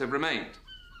doubtless have remained,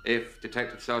 if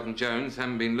Detective Sergeant Jones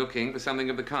hadn't been looking for something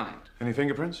of the kind. Any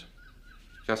fingerprints?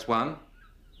 Just one,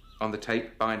 on the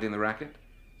tape binding the racket.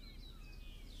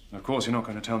 Of course, you're not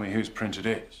going to tell me whose print it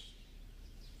is.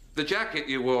 The jacket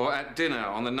you wore at dinner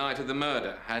on the night of the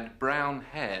murder had brown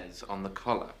hairs on the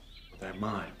collar. They're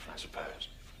mine, I suppose.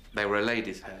 They were a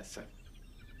lady's hairs, sir.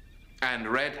 And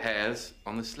red hairs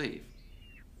on the sleeve.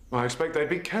 Well, I expect they'd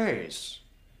be Kay's.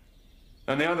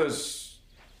 And the others,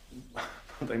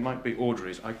 they might be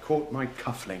Audrey's. I caught my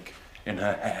cufflink in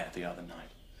her hair the other night.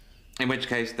 In which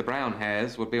case, the brown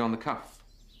hairs would be on the cuff.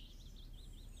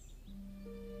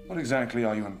 What exactly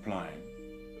are you implying?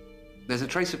 There's a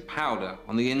trace of powder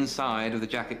on the inside of the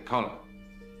jacket collar.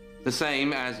 The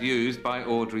same as used by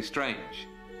Audrey Strange,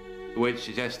 which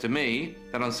suggests to me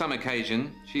that on some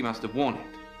occasion she must have worn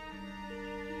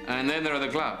it. And then there are the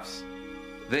gloves.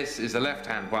 This is the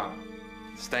left-hand one,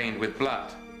 stained with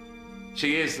blood.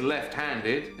 She is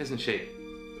left-handed, isn't she?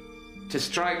 To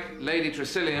strike Lady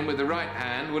Tressilian with the right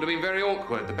hand would have been very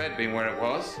awkward, the bed being where it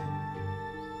was.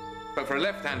 But for a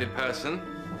left-handed person,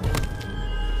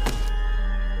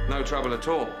 no trouble at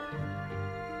all.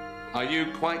 Are you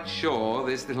quite sure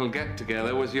this little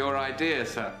get-together was your idea,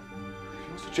 sir?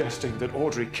 suggesting that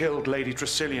Audrey killed Lady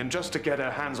Tressilian just to get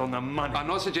her hands on the money. I'm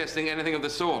not suggesting anything of the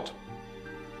sort.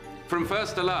 From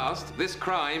first to last, this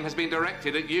crime has been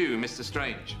directed at you, Mr.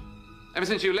 Strange. Ever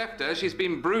since you left her, she's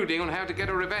been brooding on how to get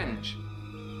her revenge.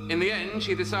 In the end,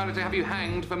 she decided to have you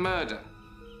hanged for murder.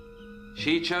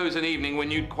 She chose an evening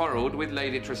when you'd quarrelled with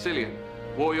Lady Tressilian,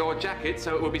 wore your jacket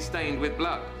so it would be stained with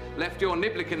blood, left your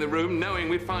niblick in the room knowing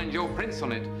we'd find your prints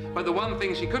on it. But the one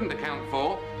thing she couldn't account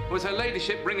for was her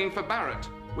ladyship ringing for Barrett,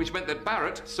 which meant that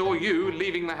Barrett saw you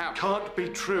leaving the house. Can't be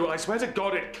true. I swear to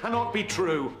God it cannot be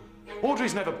true.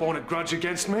 Audrey's never borne a grudge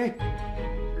against me.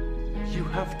 You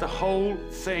have the whole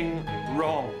thing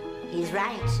wrong. He's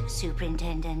right,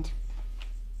 Superintendent.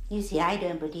 You see, I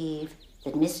don't believe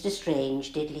that Mr.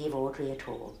 Strange did leave Audrey at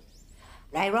all.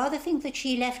 I rather think that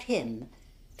she left him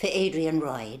for Adrian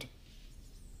Royd.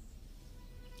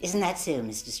 Isn't that so,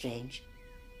 Mr. Strange?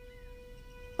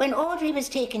 When Audrey was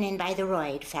taken in by the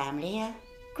Royd family, a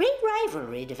great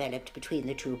rivalry developed between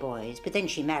the two boys, but then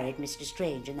she married Mr.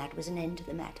 Strange, and that was an end to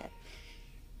the matter.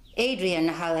 Adrian,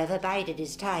 however, bided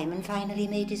his time and finally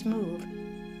made his move.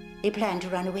 They planned to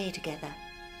run away together.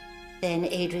 Then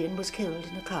Adrian was killed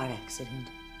in a car accident.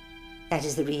 That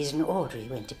is the reason Audrey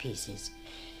went to pieces.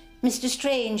 Mr.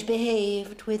 Strange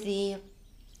behaved with the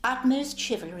utmost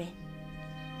chivalry.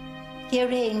 He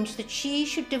arranged that she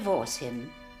should divorce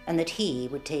him and that he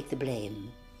would take the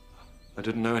blame. I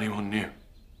didn't know anyone knew.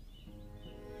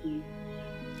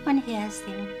 One hears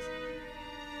things,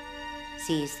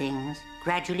 sees things.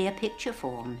 Gradually a picture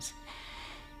forms.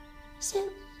 So,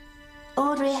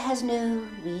 Audrey has no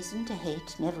reason to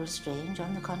hate Neville Strange.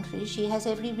 On the contrary, she has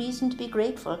every reason to be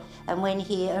grateful. And when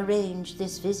he arranged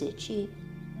this visit, she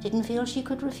didn't feel she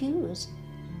could refuse.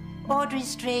 Audrey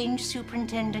Strange,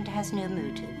 Superintendent, has no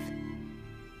motive.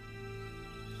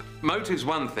 Motive's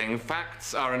one thing,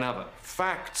 facts are another.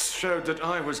 Facts showed that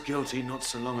I was guilty not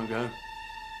so long ago.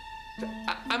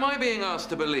 Am I being asked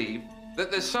to believe that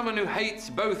there's someone who hates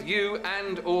both you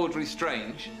and Audrey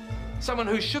Strange? Someone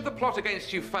who, should the plot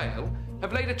against you fail,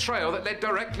 have laid a trail that led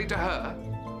directly to her?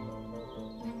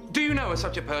 Do you know of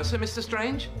such a person, Mr.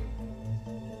 Strange?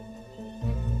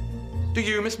 Do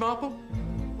you, Miss Marple?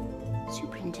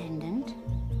 Superintendent,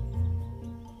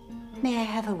 may I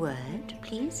have a word,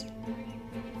 please?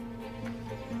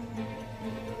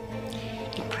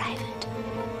 In private.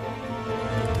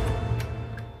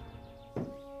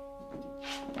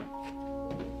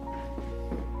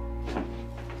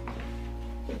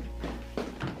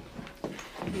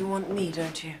 You want me,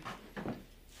 don't you?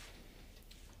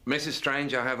 Mrs.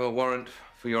 Strange, I have a warrant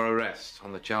for your arrest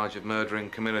on the charge of murdering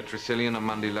Camilla Tressilian on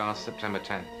Monday last, September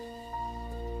 10th.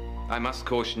 I must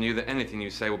caution you that anything you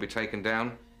say will be taken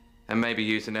down and may be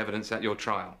used in evidence at your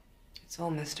trial. It's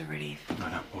almost a relief.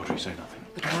 No, Audrey, say nothing.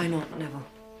 But why not, Neville?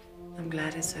 I'm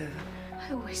glad it's over.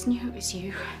 I always knew it was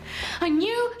you. I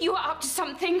knew you were up to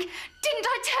something. Didn't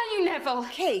I tell you, Neville?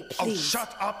 Kate, please. Oh,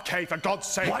 shut up, Kate, for God's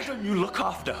sake. Why don't you look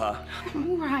after her?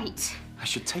 All right. I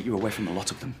should take you away from a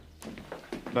lot of them.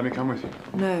 Let me come with you.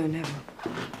 No, Neville.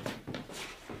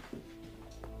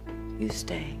 You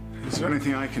stay. Is there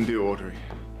anything I can do, Audrey?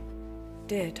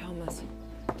 Dear Thomas.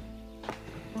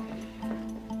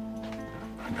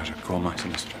 I'd better call my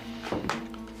solicitor.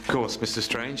 Of course, Mr.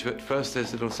 Strange, but first there's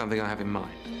a little something I have in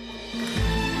mind.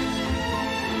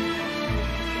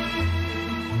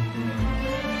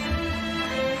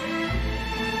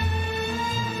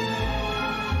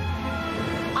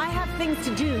 I have things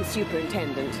to do,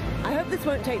 Superintendent. I hope this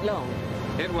won't take long.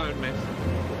 It won't, miss.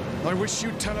 I wish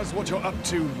you'd tell us what you're up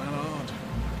to, Mallard.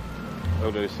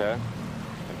 Will do, sir.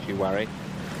 Don't you worry.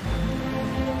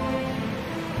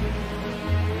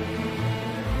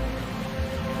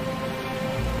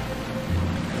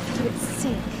 So it's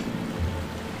sick.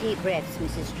 Deep breaths,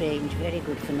 Mrs. Strange. Very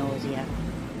good for nausea.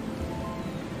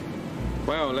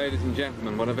 Well, ladies and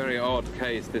gentlemen, what a very odd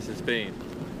case this has been.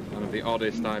 One of the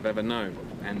oddest I've ever known.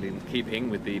 And in keeping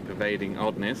with the pervading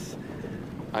oddness,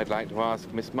 I'd like to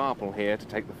ask Miss Marple here to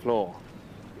take the floor.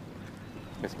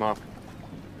 Miss Marple.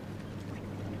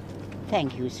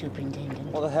 Thank you, Superintendent.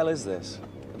 What the hell is this?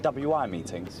 A WI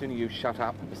meeting? The sooner you shut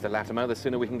up, Mr. Latimer, the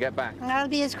sooner we can get back. I'll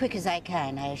be as quick as I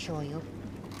can, I assure you.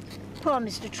 Poor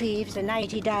Mr. Treves, the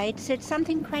night he died, said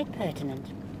something quite pertinent.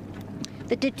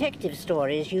 The detective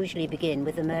stories usually begin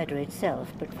with the murder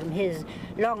itself, but from his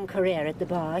long career at the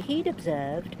bar, he'd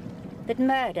observed that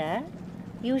murder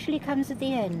usually comes at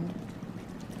the end.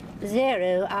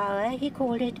 0 hour, he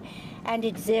called it, and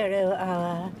it's 0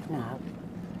 hour now.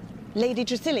 Lady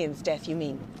Tressilian's death, you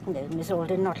mean? No, Miss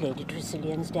Alden, not Lady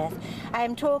Tressilian's death. I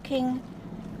am talking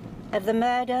of the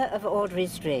murder of Audrey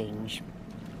Strange.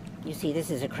 You see, this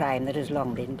is a crime that has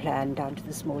long been planned down to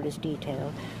the smallest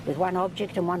detail, with one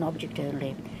object and one object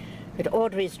only. That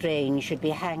Audrey Strange should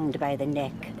be hanged by the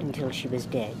neck until she was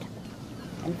dead.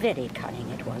 And very cunning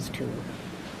it was, too.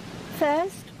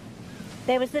 First,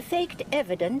 there was the faked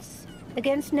evidence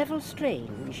against Neville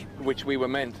Strange. Which we were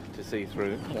meant to see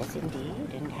through. Yes,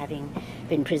 indeed, and having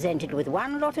been presented with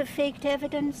one lot of faked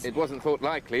evidence... It wasn't thought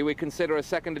likely we'd consider a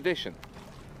second edition.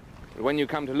 But when you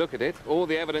come to look at it, all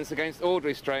the evidence against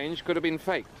Audrey Strange could have been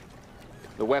faked.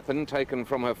 The weapon taken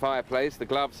from her fireplace, the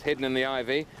gloves hidden in the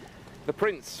ivy, the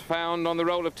prints found on the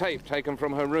roll of tape taken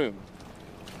from her room.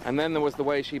 And then there was the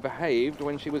way she behaved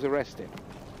when she was arrested.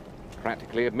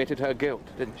 Practically admitted her guilt,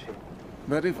 didn't she?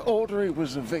 But if Audrey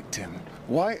was a victim,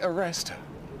 why arrest her?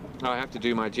 I have to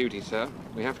do my duty, sir.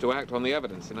 We have to act on the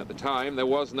evidence, and at the time there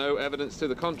was no evidence to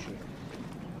the contrary.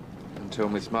 Until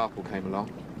Miss Marple came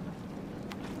along.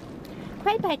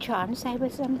 Quite by chance, I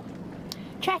was,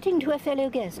 chatting to a fellow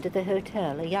guest at the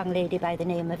hotel, a young lady by the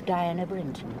name of Diana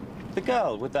Brinton. The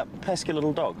girl with that pesky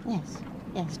little dog?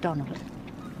 Yes, Donald.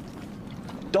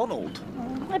 Donald?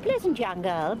 A pleasant young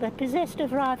girl, but possessed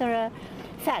of rather a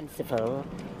fanciful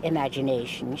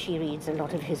imagination. She reads a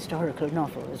lot of historical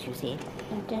novels, you see.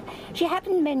 And she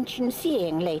happened to mention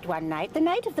seeing late one night, the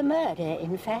night of the murder,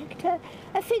 in fact,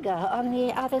 a figure on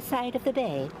the other side of the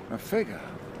bay. A figure?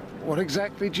 What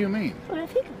exactly do you mean? Well, a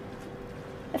figure.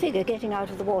 A figure getting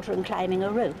out of the water and climbing a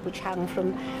rope which hung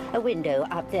from a window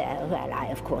up there. Well, I,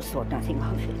 of course, thought nothing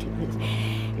of it. It was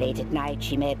late at night.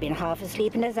 She may have been half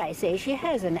asleep, and as I say, she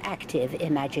has an active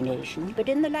imagination. But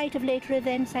in the light of later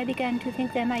events, I began to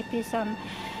think there might be some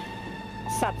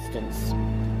substance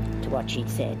to what she'd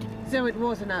said. So it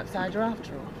was an outsider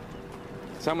after all?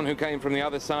 Someone who came from the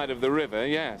other side of the river,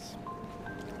 yes.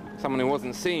 Someone who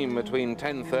wasn't seen between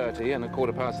 10:30 and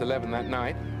 11:15 that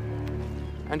night,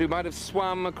 and who might have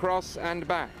swum across and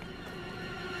back.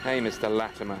 Hey, Mr.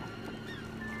 Latimer.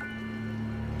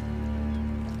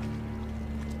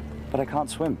 But I can't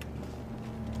swim.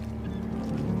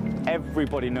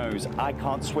 Everybody knows I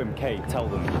can't swim, Kate. Tell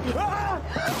them.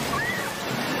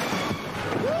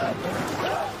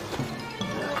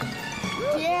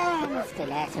 Yeah, Mr.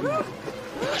 Latimer.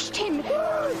 Pushed him!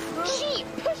 She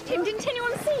pushed him! Didn't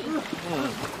anyone see?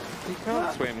 He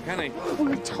can't swim, can he?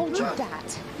 Well, I told you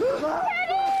that.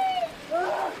 Teddy!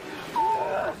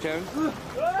 Joan?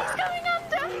 He's going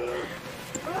under!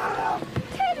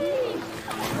 Teddy!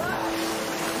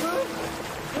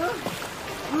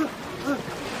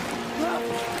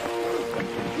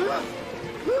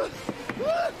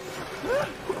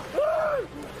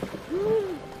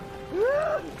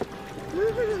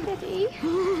 Teddy.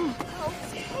 Oh,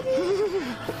 Teddy.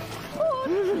 Oh,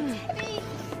 Teddy.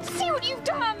 See what you've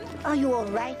done. Are you all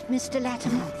right, Mr.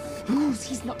 Latimer?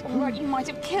 He's not all right. You might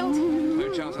have killed him.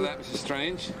 No chance of that, Mrs.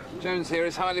 Strange. Jones here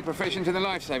is highly proficient in the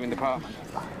life-saving department.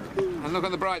 And look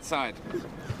on the bright side.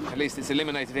 At least it's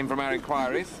eliminated him from our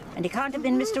inquiries. And it can't have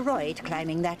been Mr. Royd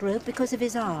climbing that rope because of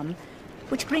his arm.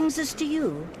 Which brings us to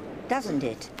you, doesn't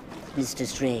it, Mr.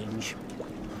 Strange?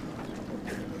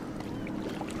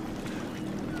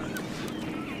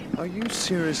 Are you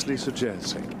seriously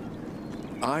suggesting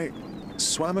I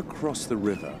swam across the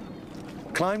river,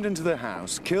 climbed into the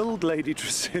house, killed Lady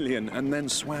Tressilian, and then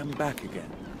swam back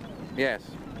again? Yes,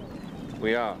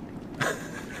 we are.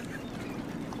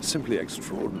 Simply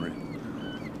extraordinary.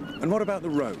 And what about the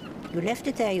rope? You left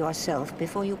it there yourself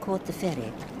before you caught the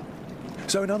ferry.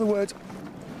 So, in other words,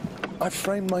 I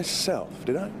framed myself,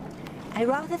 did I? I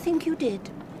rather think you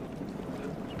did.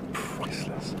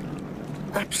 Priceless.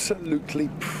 Absolutely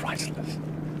priceless.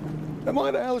 And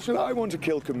why the hell should I want to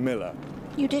kill Camilla?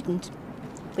 You didn't.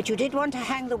 But you did want to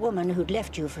hang the woman who'd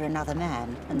left you for another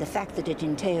man, and the fact that it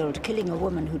entailed killing a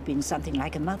woman who'd been something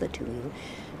like a mother to you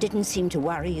didn't seem to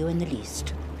worry you in the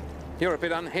least. You're a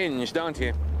bit unhinged, aren't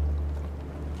you?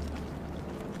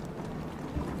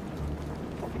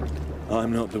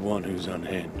 I'm not the one who's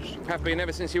unhinged. Have been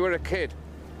ever since you were a kid.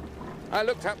 I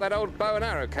looked up that old bow and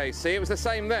arrow case, see? It was the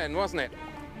same then, wasn't it?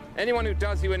 Anyone who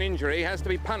does you an injury has to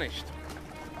be punished.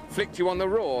 Flicked you on the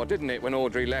raw, didn't it, when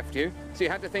Audrey left you? So you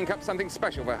had to think up something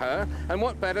special for her, and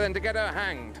what better than to get her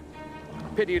hanged?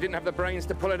 Pity you didn't have the brains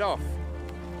to pull it off.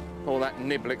 All that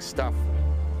Niblick stuff.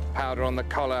 Powder on the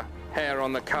collar, hair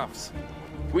on the cuffs.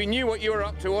 We knew what you were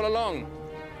up to all along.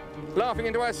 Laughing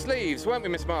into our sleeves, weren't we,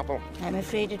 Miss Marple? I'm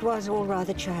afraid it was all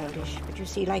rather childish, but you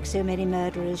see, like so many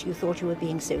murderers, you thought you were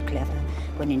being so clever,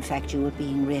 when in fact you were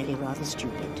being really rather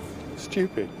stupid.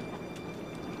 Stupid?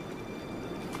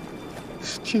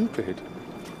 Stupid?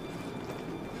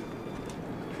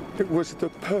 It was the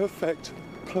perfect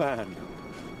plan.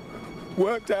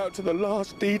 Worked out to the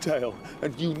last detail,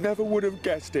 and you never would have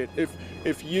guessed it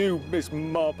if you, Miss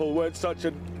Marple, weren't such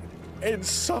an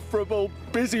insufferable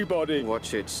busybody.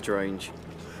 Watch it, Strange.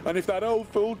 And if that old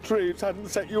fool Treves hadn't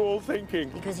set you all thinking.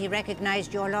 Because he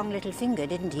recognised your long little finger,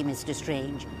 didn't he, Mr.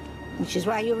 Strange? Which is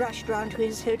why you rushed round to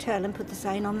his hotel and put the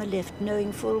sign on the lift,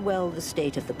 knowing full well the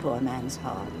state of the poor man's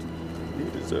heart. You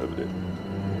deserved it.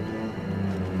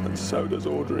 And so does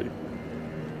Audrey.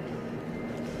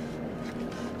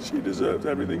 She deserves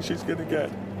everything she's gonna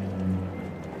get.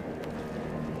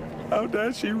 How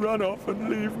dare she run off and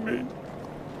leave me?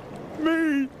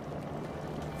 Me!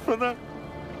 For that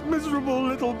miserable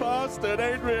little bastard,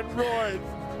 Adrian Roy.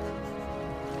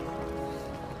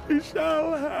 He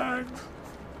shall hang.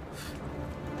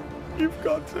 You've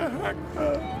got to hang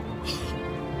her.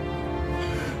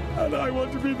 And I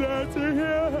want to be there to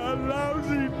hear her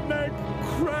lousy neck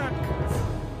crack.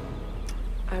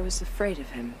 I was afraid of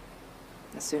him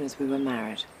as soon as we were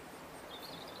married.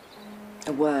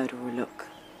 A word or a look.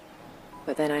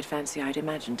 But then I'd fancy I'd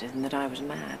imagined it and that I was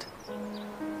mad.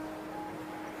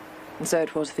 And so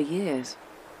it was for years,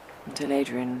 until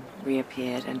Adrian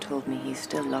reappeared and told me he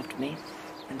still loved me,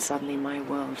 and suddenly my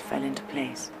world fell into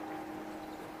place.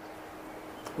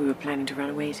 We were planning to run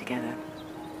away together.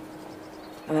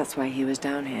 And that's why he was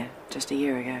down here just a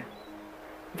year ago.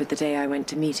 But the day I went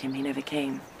to meet him, he never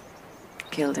came.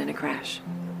 Killed in a crash.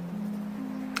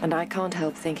 And I can't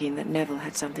help thinking that Neville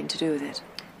had something to do with it.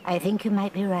 I think you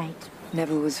might be right.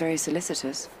 Neville was very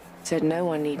solicitous, said no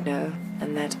one need know,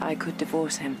 and that I could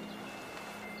divorce him.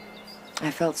 I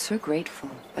felt so grateful,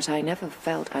 but I never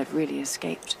felt I'd really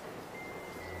escaped.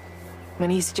 When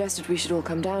he suggested we should all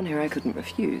come down here, I couldn't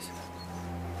refuse.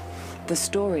 The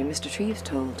story Mr. Treves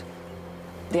told,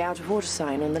 the out-of-order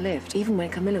sign on the lift, even when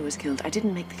Camilla was killed, I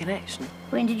didn't make the connection.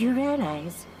 When did you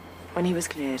realize? When he was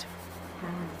cleared.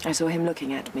 I saw him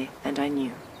looking at me, and I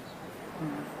knew.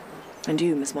 And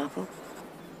you, Miss Marple?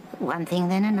 One thing,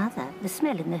 then another. The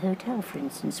smell in the hotel, for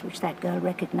instance, which that girl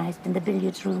recognized in the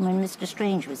billiards room when Mr.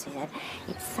 Strange was here.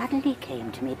 It suddenly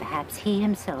came to me perhaps he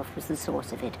himself was the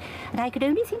source of it. And I could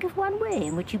only think of one way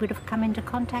in which he would have come into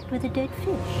contact with a dead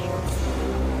fish.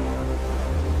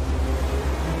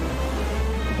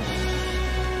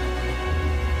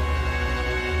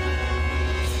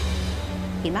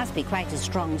 He must be quite a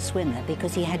strong swimmer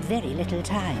because he had very little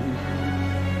time.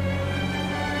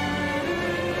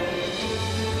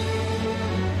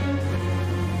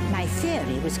 My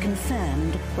theory was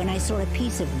confirmed when I saw a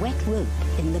piece of wet rope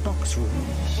in the box room.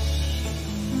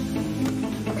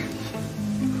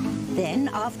 Then,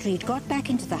 after he'd got back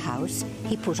into the house,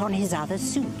 he put on his other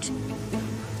suit,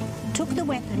 took the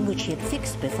weapon which he had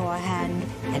fixed beforehand,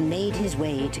 and made his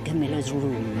way to Camilla's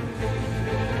room.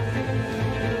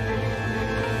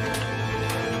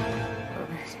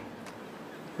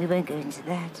 We won't go into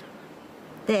that.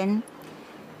 Then,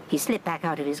 he slipped back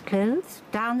out of his clothes,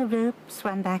 down the rope,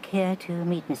 swam back here to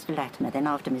meet Mr. Latimer. Then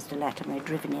after Mr. Latimer had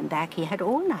driven him back, he had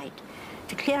all night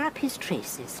to clear up his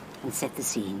traces and set the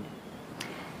scene.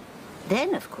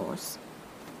 Then, of course,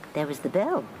 there was the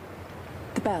bell.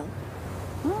 The bell?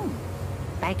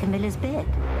 By Camilla's bed.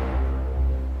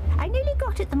 I nearly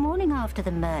got it the morning after the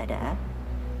murder,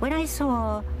 when I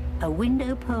saw a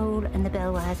window pole and the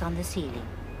bell wires on the ceiling.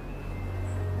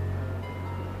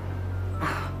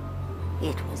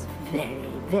 It was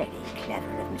very, very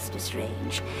clever of Mr.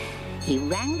 Strange. He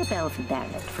rang the bell for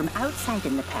Barrett from outside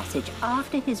in the passage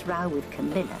after his row with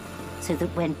Camilla, so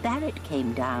that when Barrett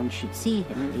came down, she'd see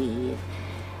him leave,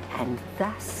 and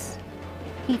thus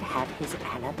he'd have his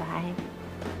alibi.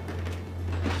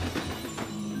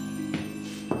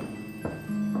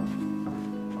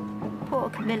 Poor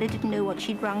Camilla didn't know what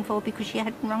she'd rung for because she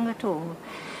hadn't rung at all.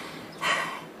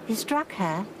 He struck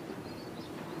her.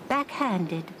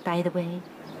 Backhanded, by the way.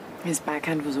 His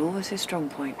backhand was always his strong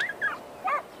point.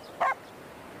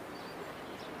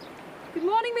 Good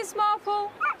morning, Miss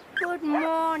Marple. Good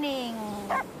morning.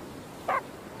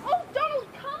 Oh, Donald,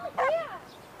 come here!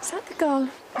 Is that the girl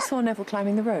who saw Neville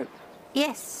climbing the rope?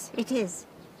 Yes, it is.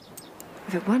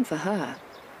 If it weren't for her,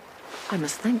 I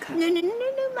must thank her. No,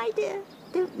 my dear.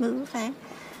 Don't move.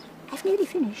 I've nearly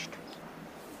finished.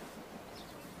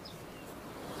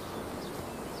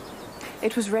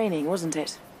 It was raining, wasn't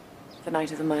it? The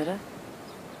night of the murder?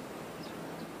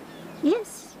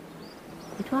 Yes,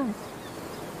 it was.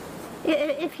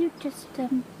 If you just,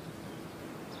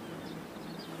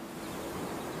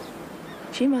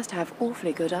 She must have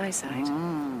awfully good eyesight.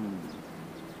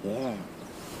 Yeah.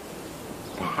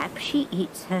 Perhaps she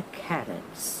eats her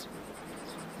carrots.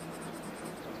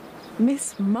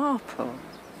 Miss Marple.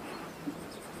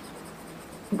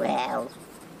 Well,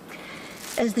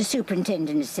 As the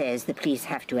superintendent says, the police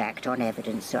have to act on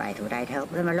evidence, so I thought I'd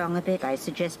help them along a bit by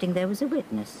suggesting there was a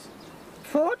witness.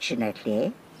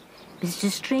 Fortunately, Mr.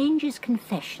 Strange's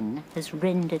confession has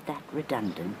rendered that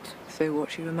redundant. So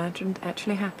what you imagined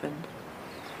actually happened?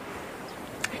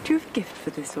 Do you have a gift for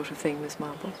this sort of thing, Miss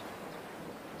Marple?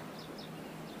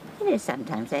 You know,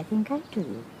 sometimes I think I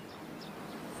do.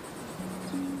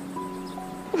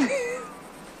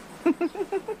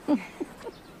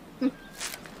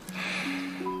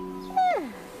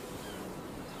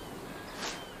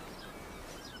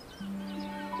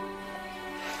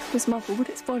 Miss Marple, would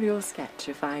it spoil your sketch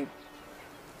if I...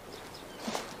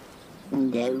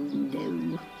 No,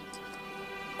 no.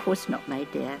 Of course not, my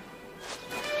dear.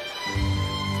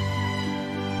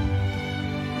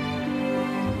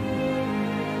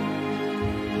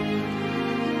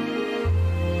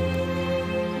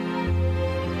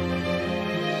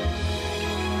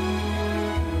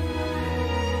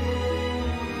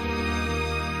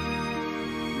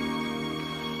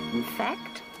 In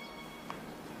fact,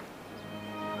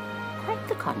 quite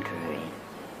the contrary.